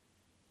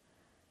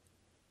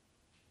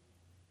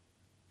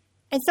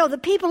 And so the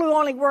people who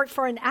only worked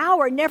for an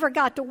hour never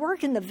got to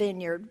work in the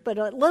vineyard, but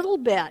a little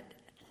bit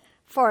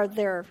for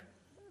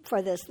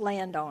this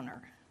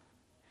landowner.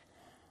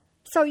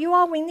 So you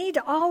all, we need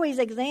to always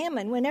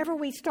examine whenever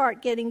we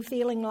start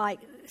feeling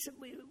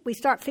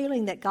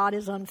that God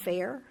is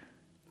unfair.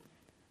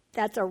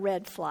 That's a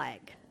red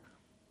flag,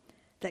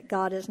 that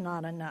God is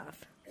not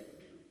enough.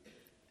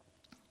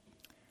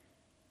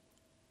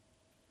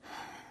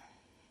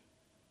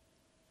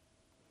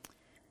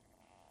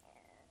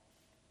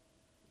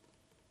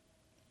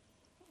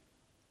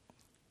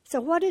 So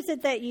what is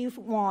it that you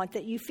want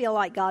that you feel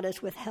like God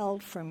has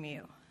withheld from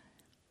you?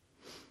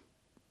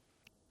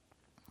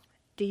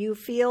 Do you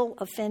feel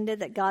offended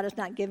that God has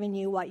not given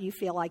you what you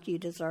feel like you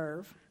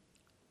deserve?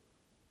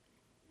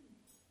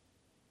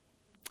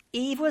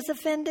 Eve was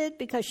offended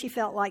because she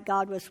felt like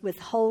God was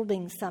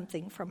withholding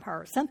something from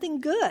her, something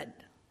good.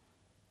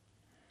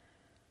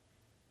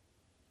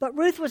 But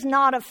Ruth was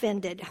not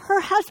offended. Her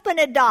husband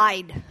had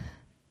died.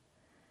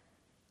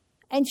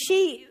 And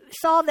she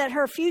saw that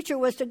her future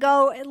was to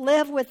go and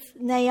live with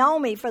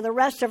Naomi for the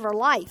rest of her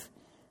life.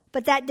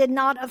 But that did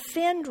not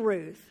offend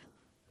Ruth.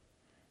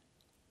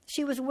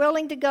 She was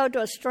willing to go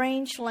to a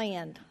strange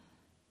land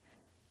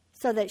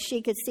so that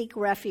she could seek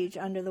refuge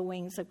under the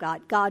wings of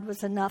God. God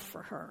was enough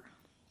for her.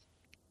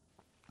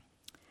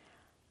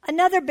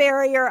 Another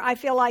barrier, I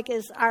feel like,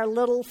 is our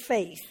little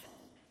faith.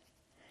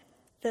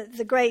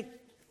 The great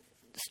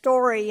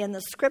story in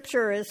the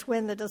scripture is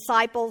when the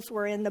disciples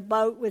were in the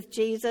boat with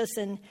Jesus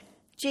and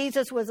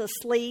Jesus was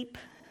asleep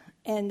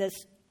and this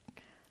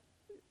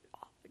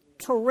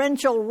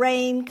torrential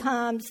rain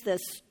comes,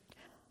 this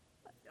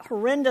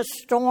horrendous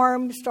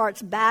storm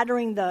starts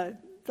battering the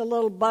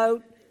little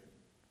boat.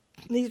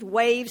 These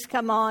waves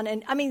come on.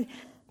 And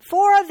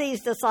 4 of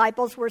these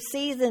disciples were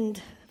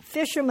seasoned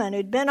fishermen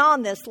who'd been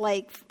on this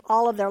lake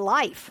all of their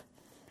life.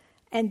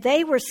 And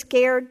they were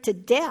scared to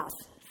death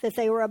that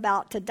they were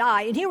about to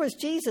die. And here was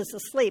Jesus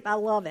asleep. I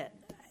love it.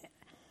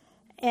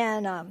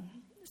 And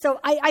so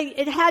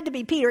it had to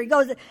be Peter. He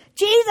goes,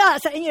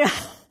 Jesus,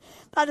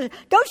 and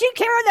don't you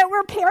care that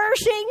we're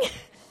perishing?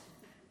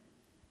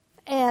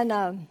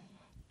 And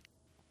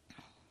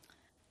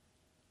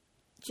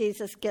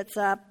Jesus gets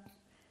up,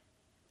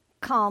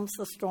 calms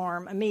the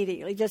storm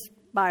immediately, just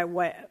by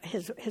way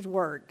his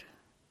word.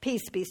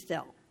 Peace, be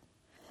still.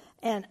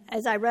 And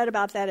as I read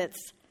about that,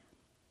 it's,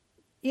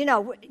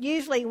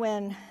 usually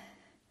when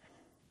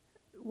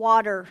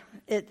water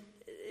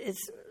is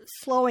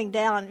slowing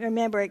down,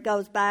 remember it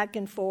goes back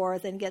and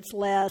forth and gets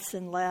less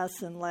and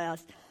less and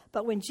less.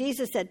 But when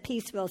Jesus said,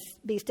 peace,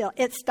 be still,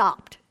 it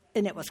stopped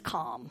and it was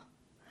calm.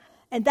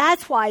 And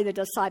that's why the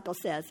disciple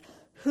says,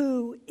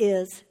 who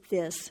is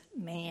this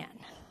man?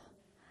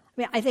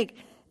 I think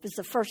this is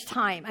the first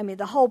time.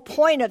 The whole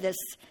point of this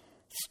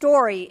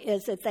story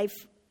is that they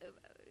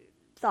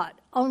thought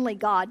only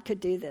God could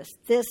do this.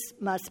 This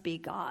must be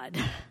God.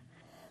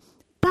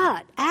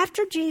 But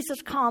after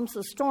Jesus calms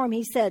the storm,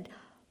 he said,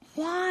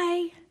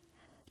 why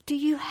do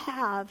you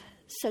have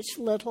such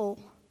little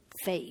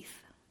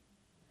faith?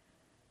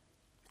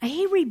 And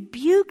he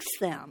rebukes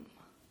them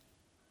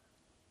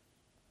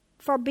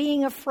for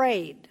being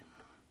afraid.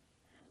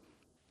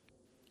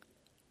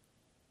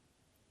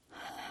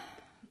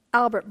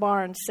 Albert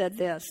Barnes said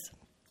this: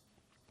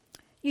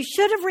 you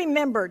should have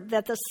remembered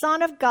that the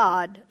Son of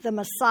God, the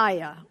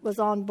Messiah, was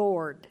on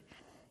board.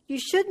 You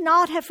should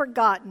not have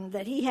forgotten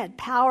that he had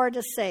power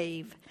to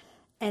save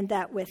and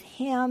that with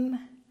him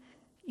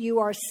you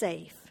are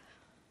safe.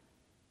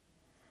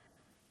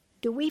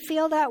 Do we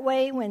feel that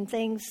way when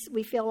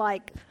we feel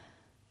like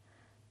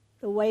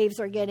the waves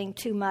are getting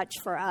too much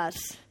for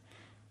us,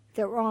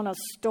 that we're on a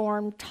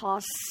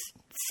storm-tossed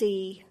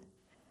sea?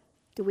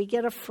 Do we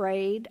get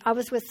afraid? I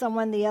was with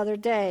someone the other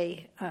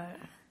day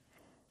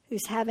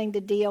who's having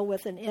to deal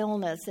with an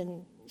illness,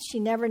 and she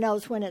never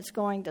knows when it's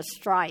going to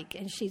strike,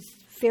 and she's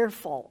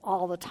fearful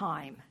all the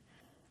time.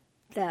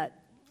 That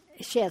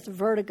she has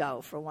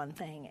vertigo, for one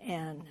thing,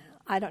 and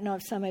I don't know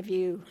if some of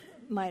you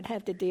might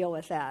have to deal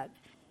with that.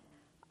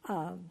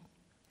 And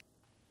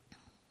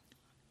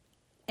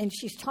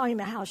she's talking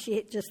about how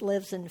she just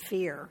lives in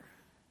fear.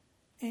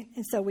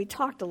 And so we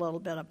talked a little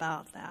bit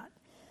about that.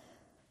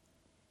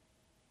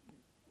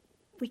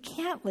 We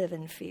can't live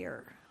in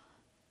fear.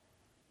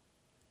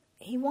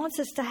 He wants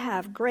us to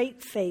have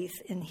great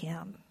faith in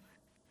him.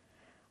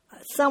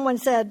 Someone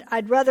said,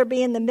 I'd rather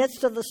be in the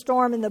midst of the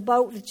storm in the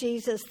boat with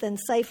Jesus than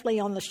safely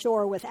on the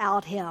shore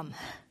without him.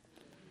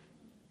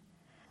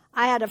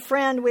 I had a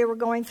friend, we were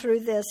going through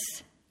this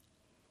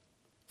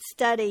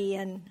study,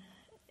 and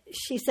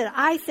she said,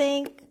 I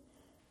think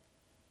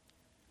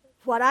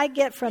what I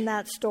get from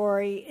that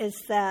story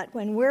is that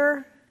when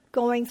we're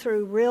going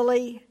through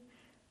really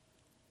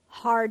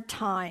hard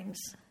times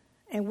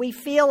and we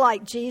feel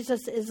like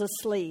Jesus is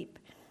asleep,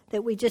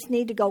 that we just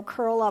need to go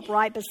curl up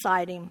right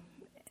beside him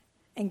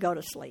and go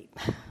to sleep.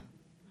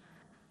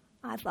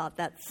 I thought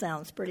that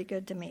sounds pretty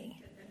good to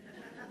me.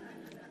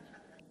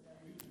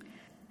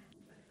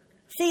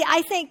 See,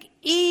 I think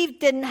Eve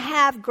didn't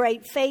have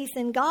great faith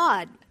in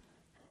God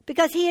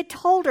because he had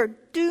told her,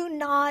 do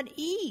not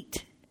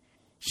eat.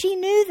 She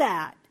knew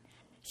that.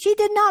 She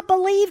did not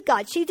believe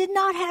God. She did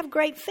not have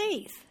great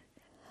faith.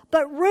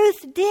 But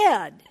Ruth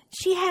did.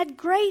 She had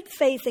great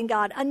faith in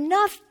God,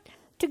 enough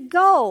to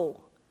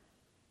go,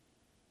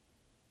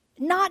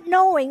 not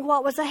knowing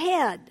what was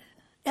ahead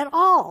at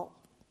all.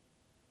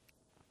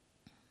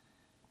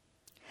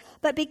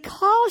 But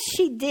because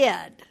she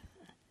did,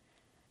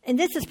 and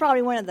this is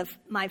probably one of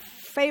my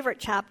favorite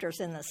chapters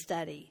in the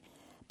study,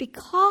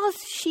 because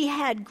she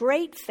had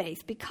great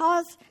faith,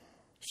 because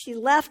she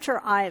left her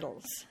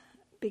idols,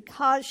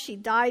 because she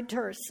died to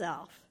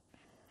herself,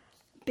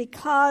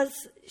 because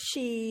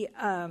she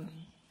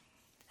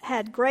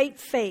had great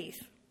faith,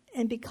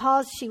 and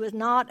because she was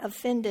not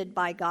offended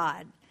by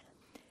God,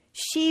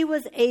 she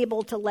was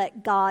able to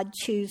let God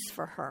choose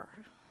for her.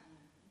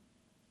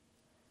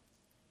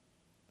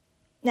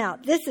 Now,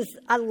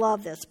 I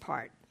love this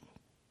part.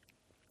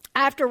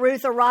 After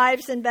Ruth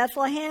arrives in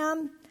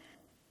Bethlehem,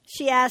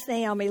 she asks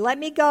Naomi, let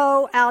me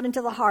go out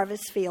into the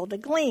harvest field to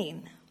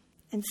glean.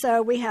 And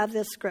so we have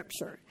this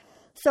scripture.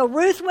 So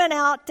Ruth went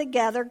out to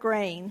gather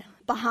grain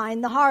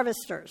behind the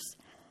harvesters.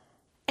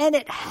 And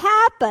it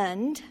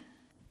happened,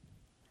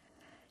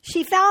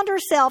 she found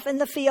herself in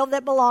the field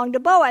that belonged to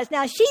Boaz.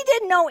 Now, she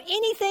didn't know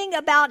anything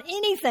about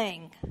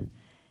anything.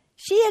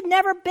 She had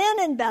never been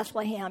in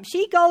Bethlehem.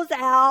 She goes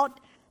out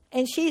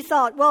and she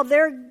thought, well,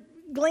 they're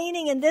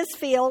gleaning in this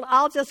field,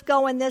 I'll just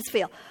go in this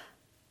field.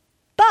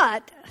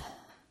 But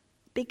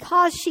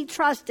because she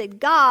trusted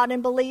God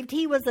and believed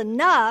he was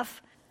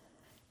enough,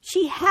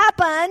 she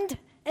happened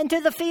into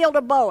the field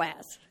of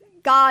Boaz.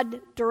 God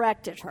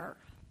directed her.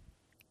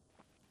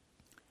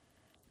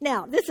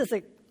 Now, this is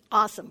an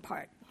awesome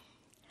part.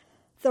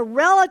 The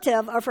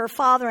relative of her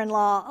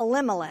father-in-law,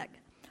 Elimelech,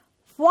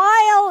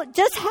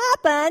 just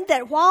happened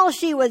that while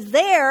she was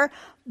there,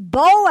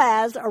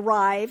 Boaz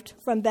arrived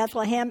from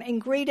Bethlehem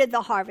and greeted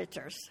the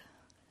harvesters.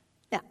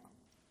 Now,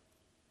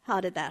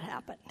 how did that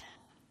happen?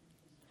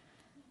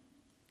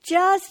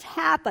 Just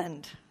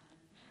happened.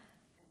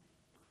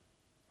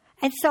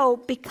 And so,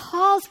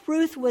 because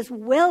Ruth was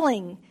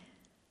willing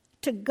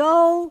to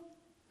go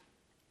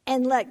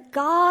and let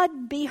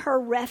God be her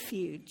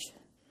refuge,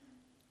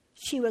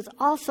 she was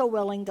also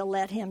willing to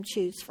let him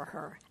choose for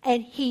her.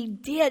 And he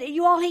did. He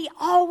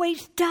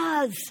always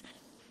does.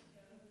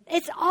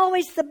 It's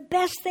always the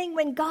best thing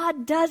when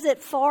God does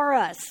it for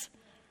us.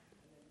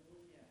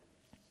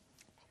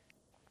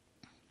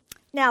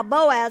 Now,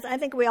 Boaz, I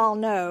think we all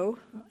know,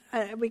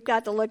 we've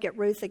got to look at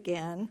Ruth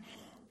again.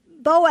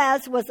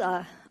 Boaz was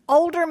an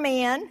older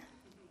man,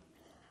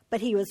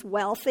 but he was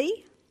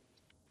wealthy,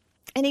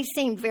 and he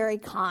seemed very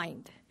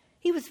kind.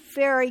 He was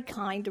very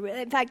kind to Ruth.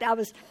 In fact, I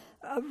was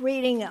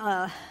reading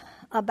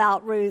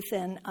about Ruth,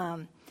 and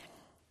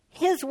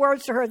his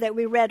words to her that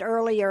we read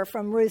earlier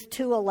from Ruth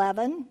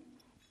 2:11.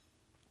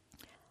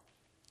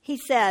 He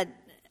said,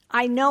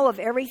 I know of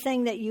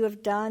everything that you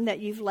have done, that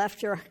you've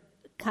left your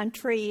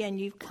country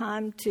and you've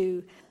come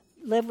to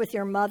live with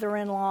your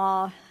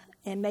mother-in-law,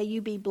 and may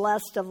you be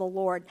blessed of the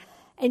Lord.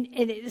 And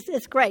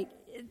it's great.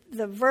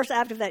 The verse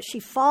after that, she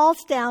falls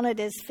down at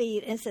his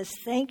feet and says,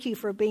 thank you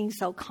for being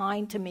so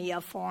kind to me, a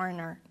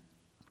foreigner.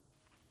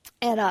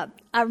 And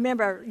I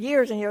remember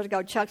years and years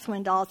ago, Chuck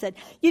Swindoll said,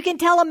 you can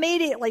tell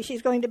immediately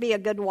she's going to be a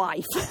good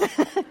wife.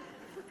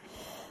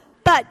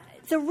 But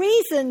the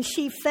reason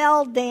she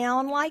fell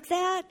down like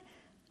that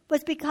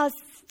was because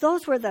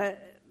those were the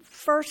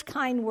first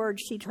kind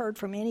words she'd heard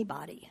from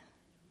anybody.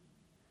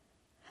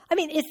 I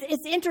mean,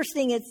 it's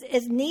interesting. It's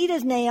as neat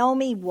as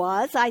Naomi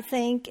was, I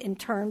think, in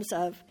terms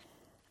of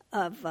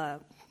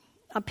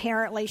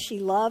apparently she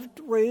loved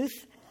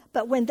Ruth.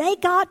 But when they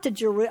got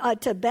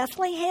to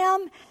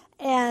Bethlehem,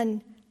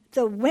 and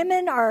the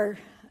women are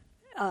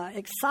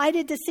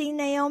excited to see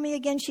Naomi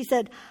again, she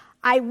said,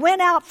 I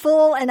went out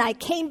full and I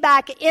came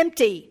back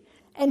empty.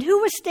 And who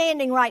was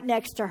standing right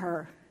next to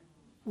her?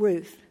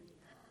 Ruth.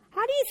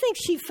 How do you think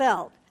she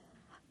felt?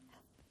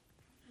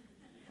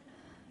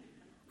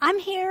 I'm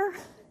here.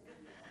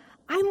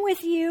 I'm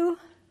with you.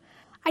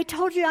 I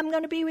told you I'm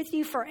going to be with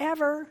you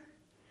forever.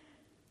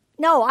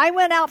 No, I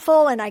went out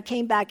full and I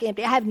came back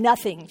empty. I have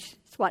nothing.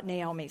 That's what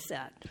Naomi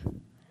said.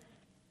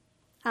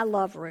 I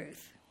love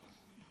Ruth.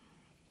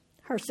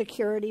 Her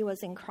security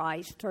was in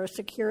Christ. Her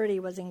security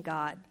was in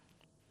God.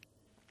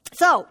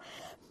 So,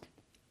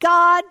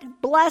 God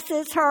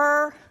blesses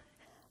her.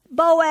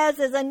 Boaz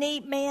is a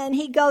neat man.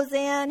 He goes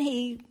in.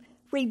 He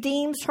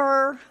redeems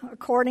her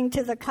according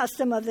to the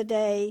custom of the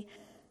day.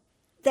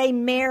 They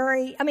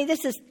marry. I mean,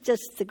 this is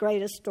just the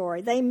greatest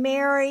story. They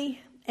marry,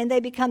 and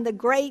they become the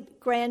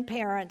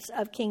great-grandparents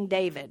of King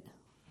David.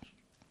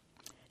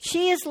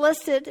 She is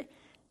listed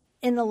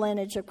in the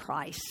lineage of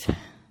Christ.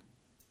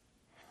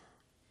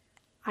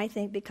 I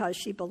think because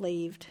she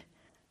believed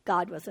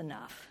God was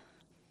enough.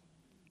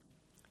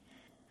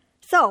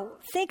 So,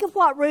 think of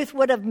what Ruth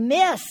would have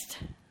missed.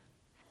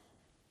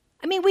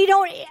 I mean,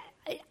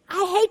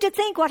 I hate to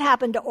think what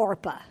happened to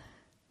Orpah.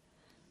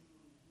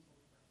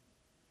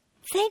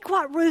 Think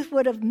what Ruth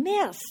would have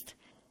missed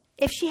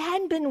if she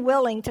hadn't been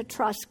willing to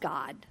trust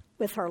God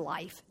with her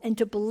life and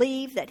to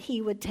believe that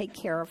he would take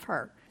care of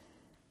her,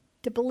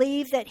 to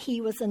believe that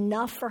he was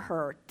enough for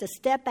her to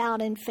step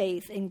out in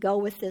faith and go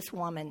with this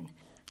woman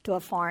to a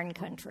foreign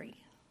country.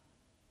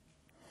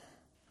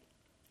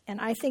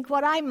 And I think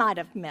what I might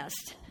have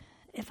missed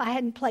if I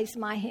hadn't placed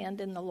my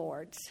hand in the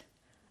Lord's,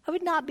 I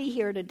would not be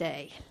here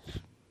today.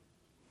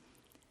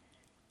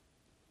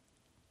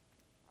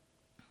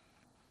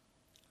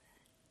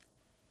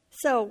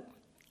 So,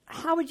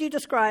 how would you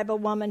describe a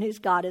woman whose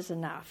God is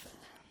enough?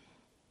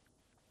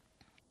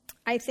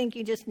 I think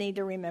you just need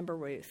to remember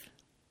Ruth.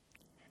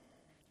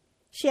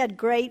 She had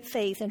great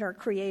faith in her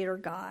Creator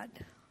God.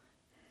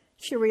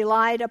 She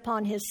relied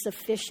upon his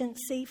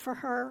sufficiency for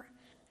her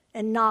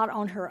and not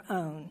on her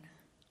own.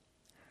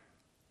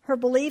 Her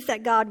belief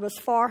that God was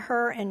for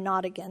her and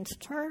not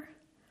against her.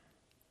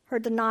 Her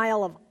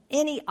denial of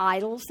any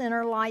idols in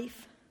her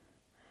life.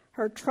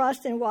 Her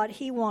trust in what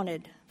he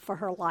wanted for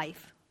her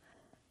life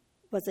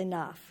was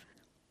enough.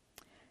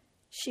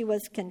 She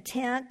was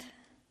content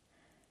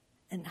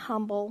and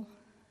humble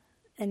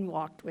and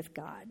walked with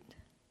God.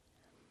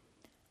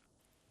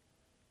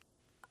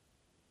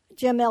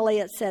 Jim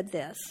Elliot said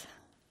this: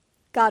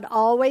 God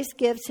always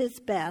gives his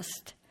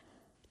best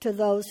to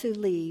those who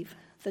leave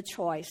the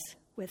choice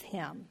with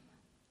him.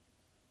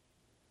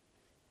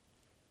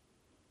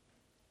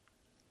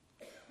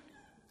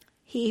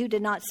 He who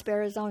did not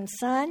spare his own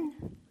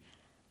son,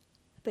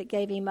 but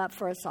gave him up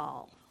for us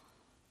all,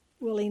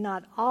 will he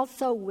not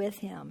also with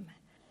him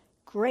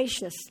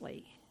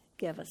graciously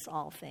give us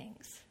all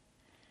things?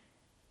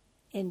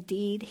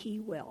 Indeed, he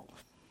will.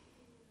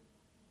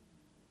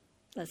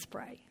 Let's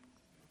pray.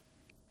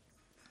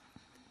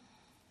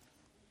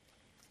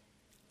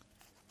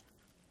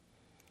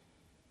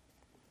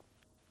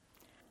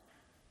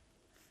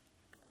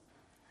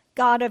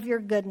 God of your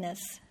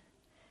goodness,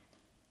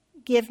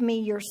 give me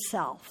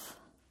yourself,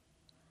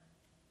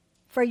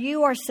 for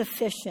you are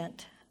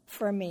sufficient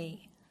for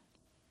me.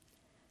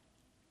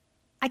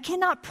 I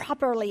cannot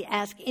properly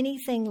ask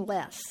anything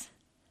less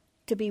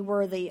to be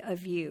worthy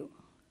of you.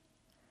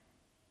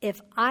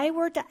 If I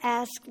were to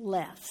ask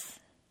less,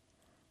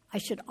 I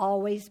should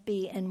always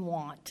be in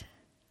want.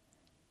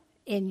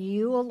 In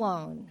you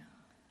alone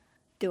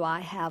do I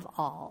have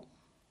all.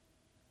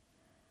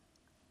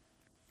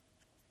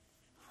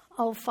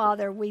 Oh,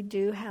 Father, we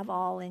do have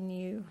all in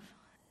you.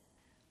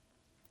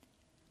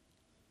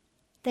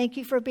 Thank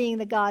you for being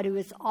the God who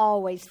is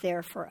always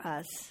there for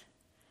us.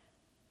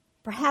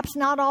 Perhaps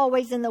not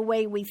always in the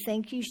way we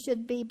think you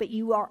should be, but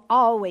you are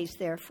always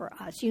there for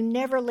us. You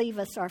never leave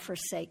us or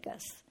forsake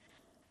us.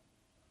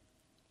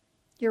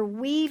 You're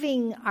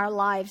weaving our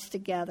lives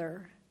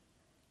together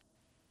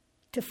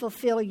to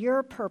fulfill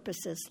your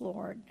purposes,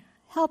 Lord.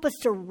 Help us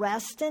to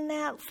rest in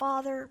that,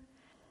 Father.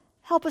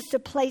 Help us to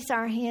place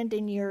our hand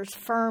in yours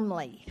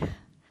firmly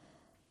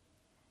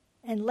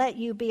and let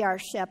you be our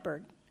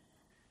shepherd,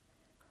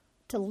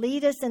 to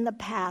lead us in the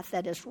path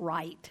that is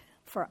right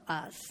for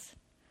us.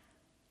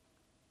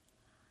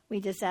 We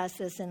just ask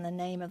this in the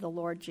name of the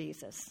Lord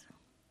Jesus.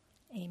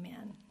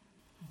 Amen.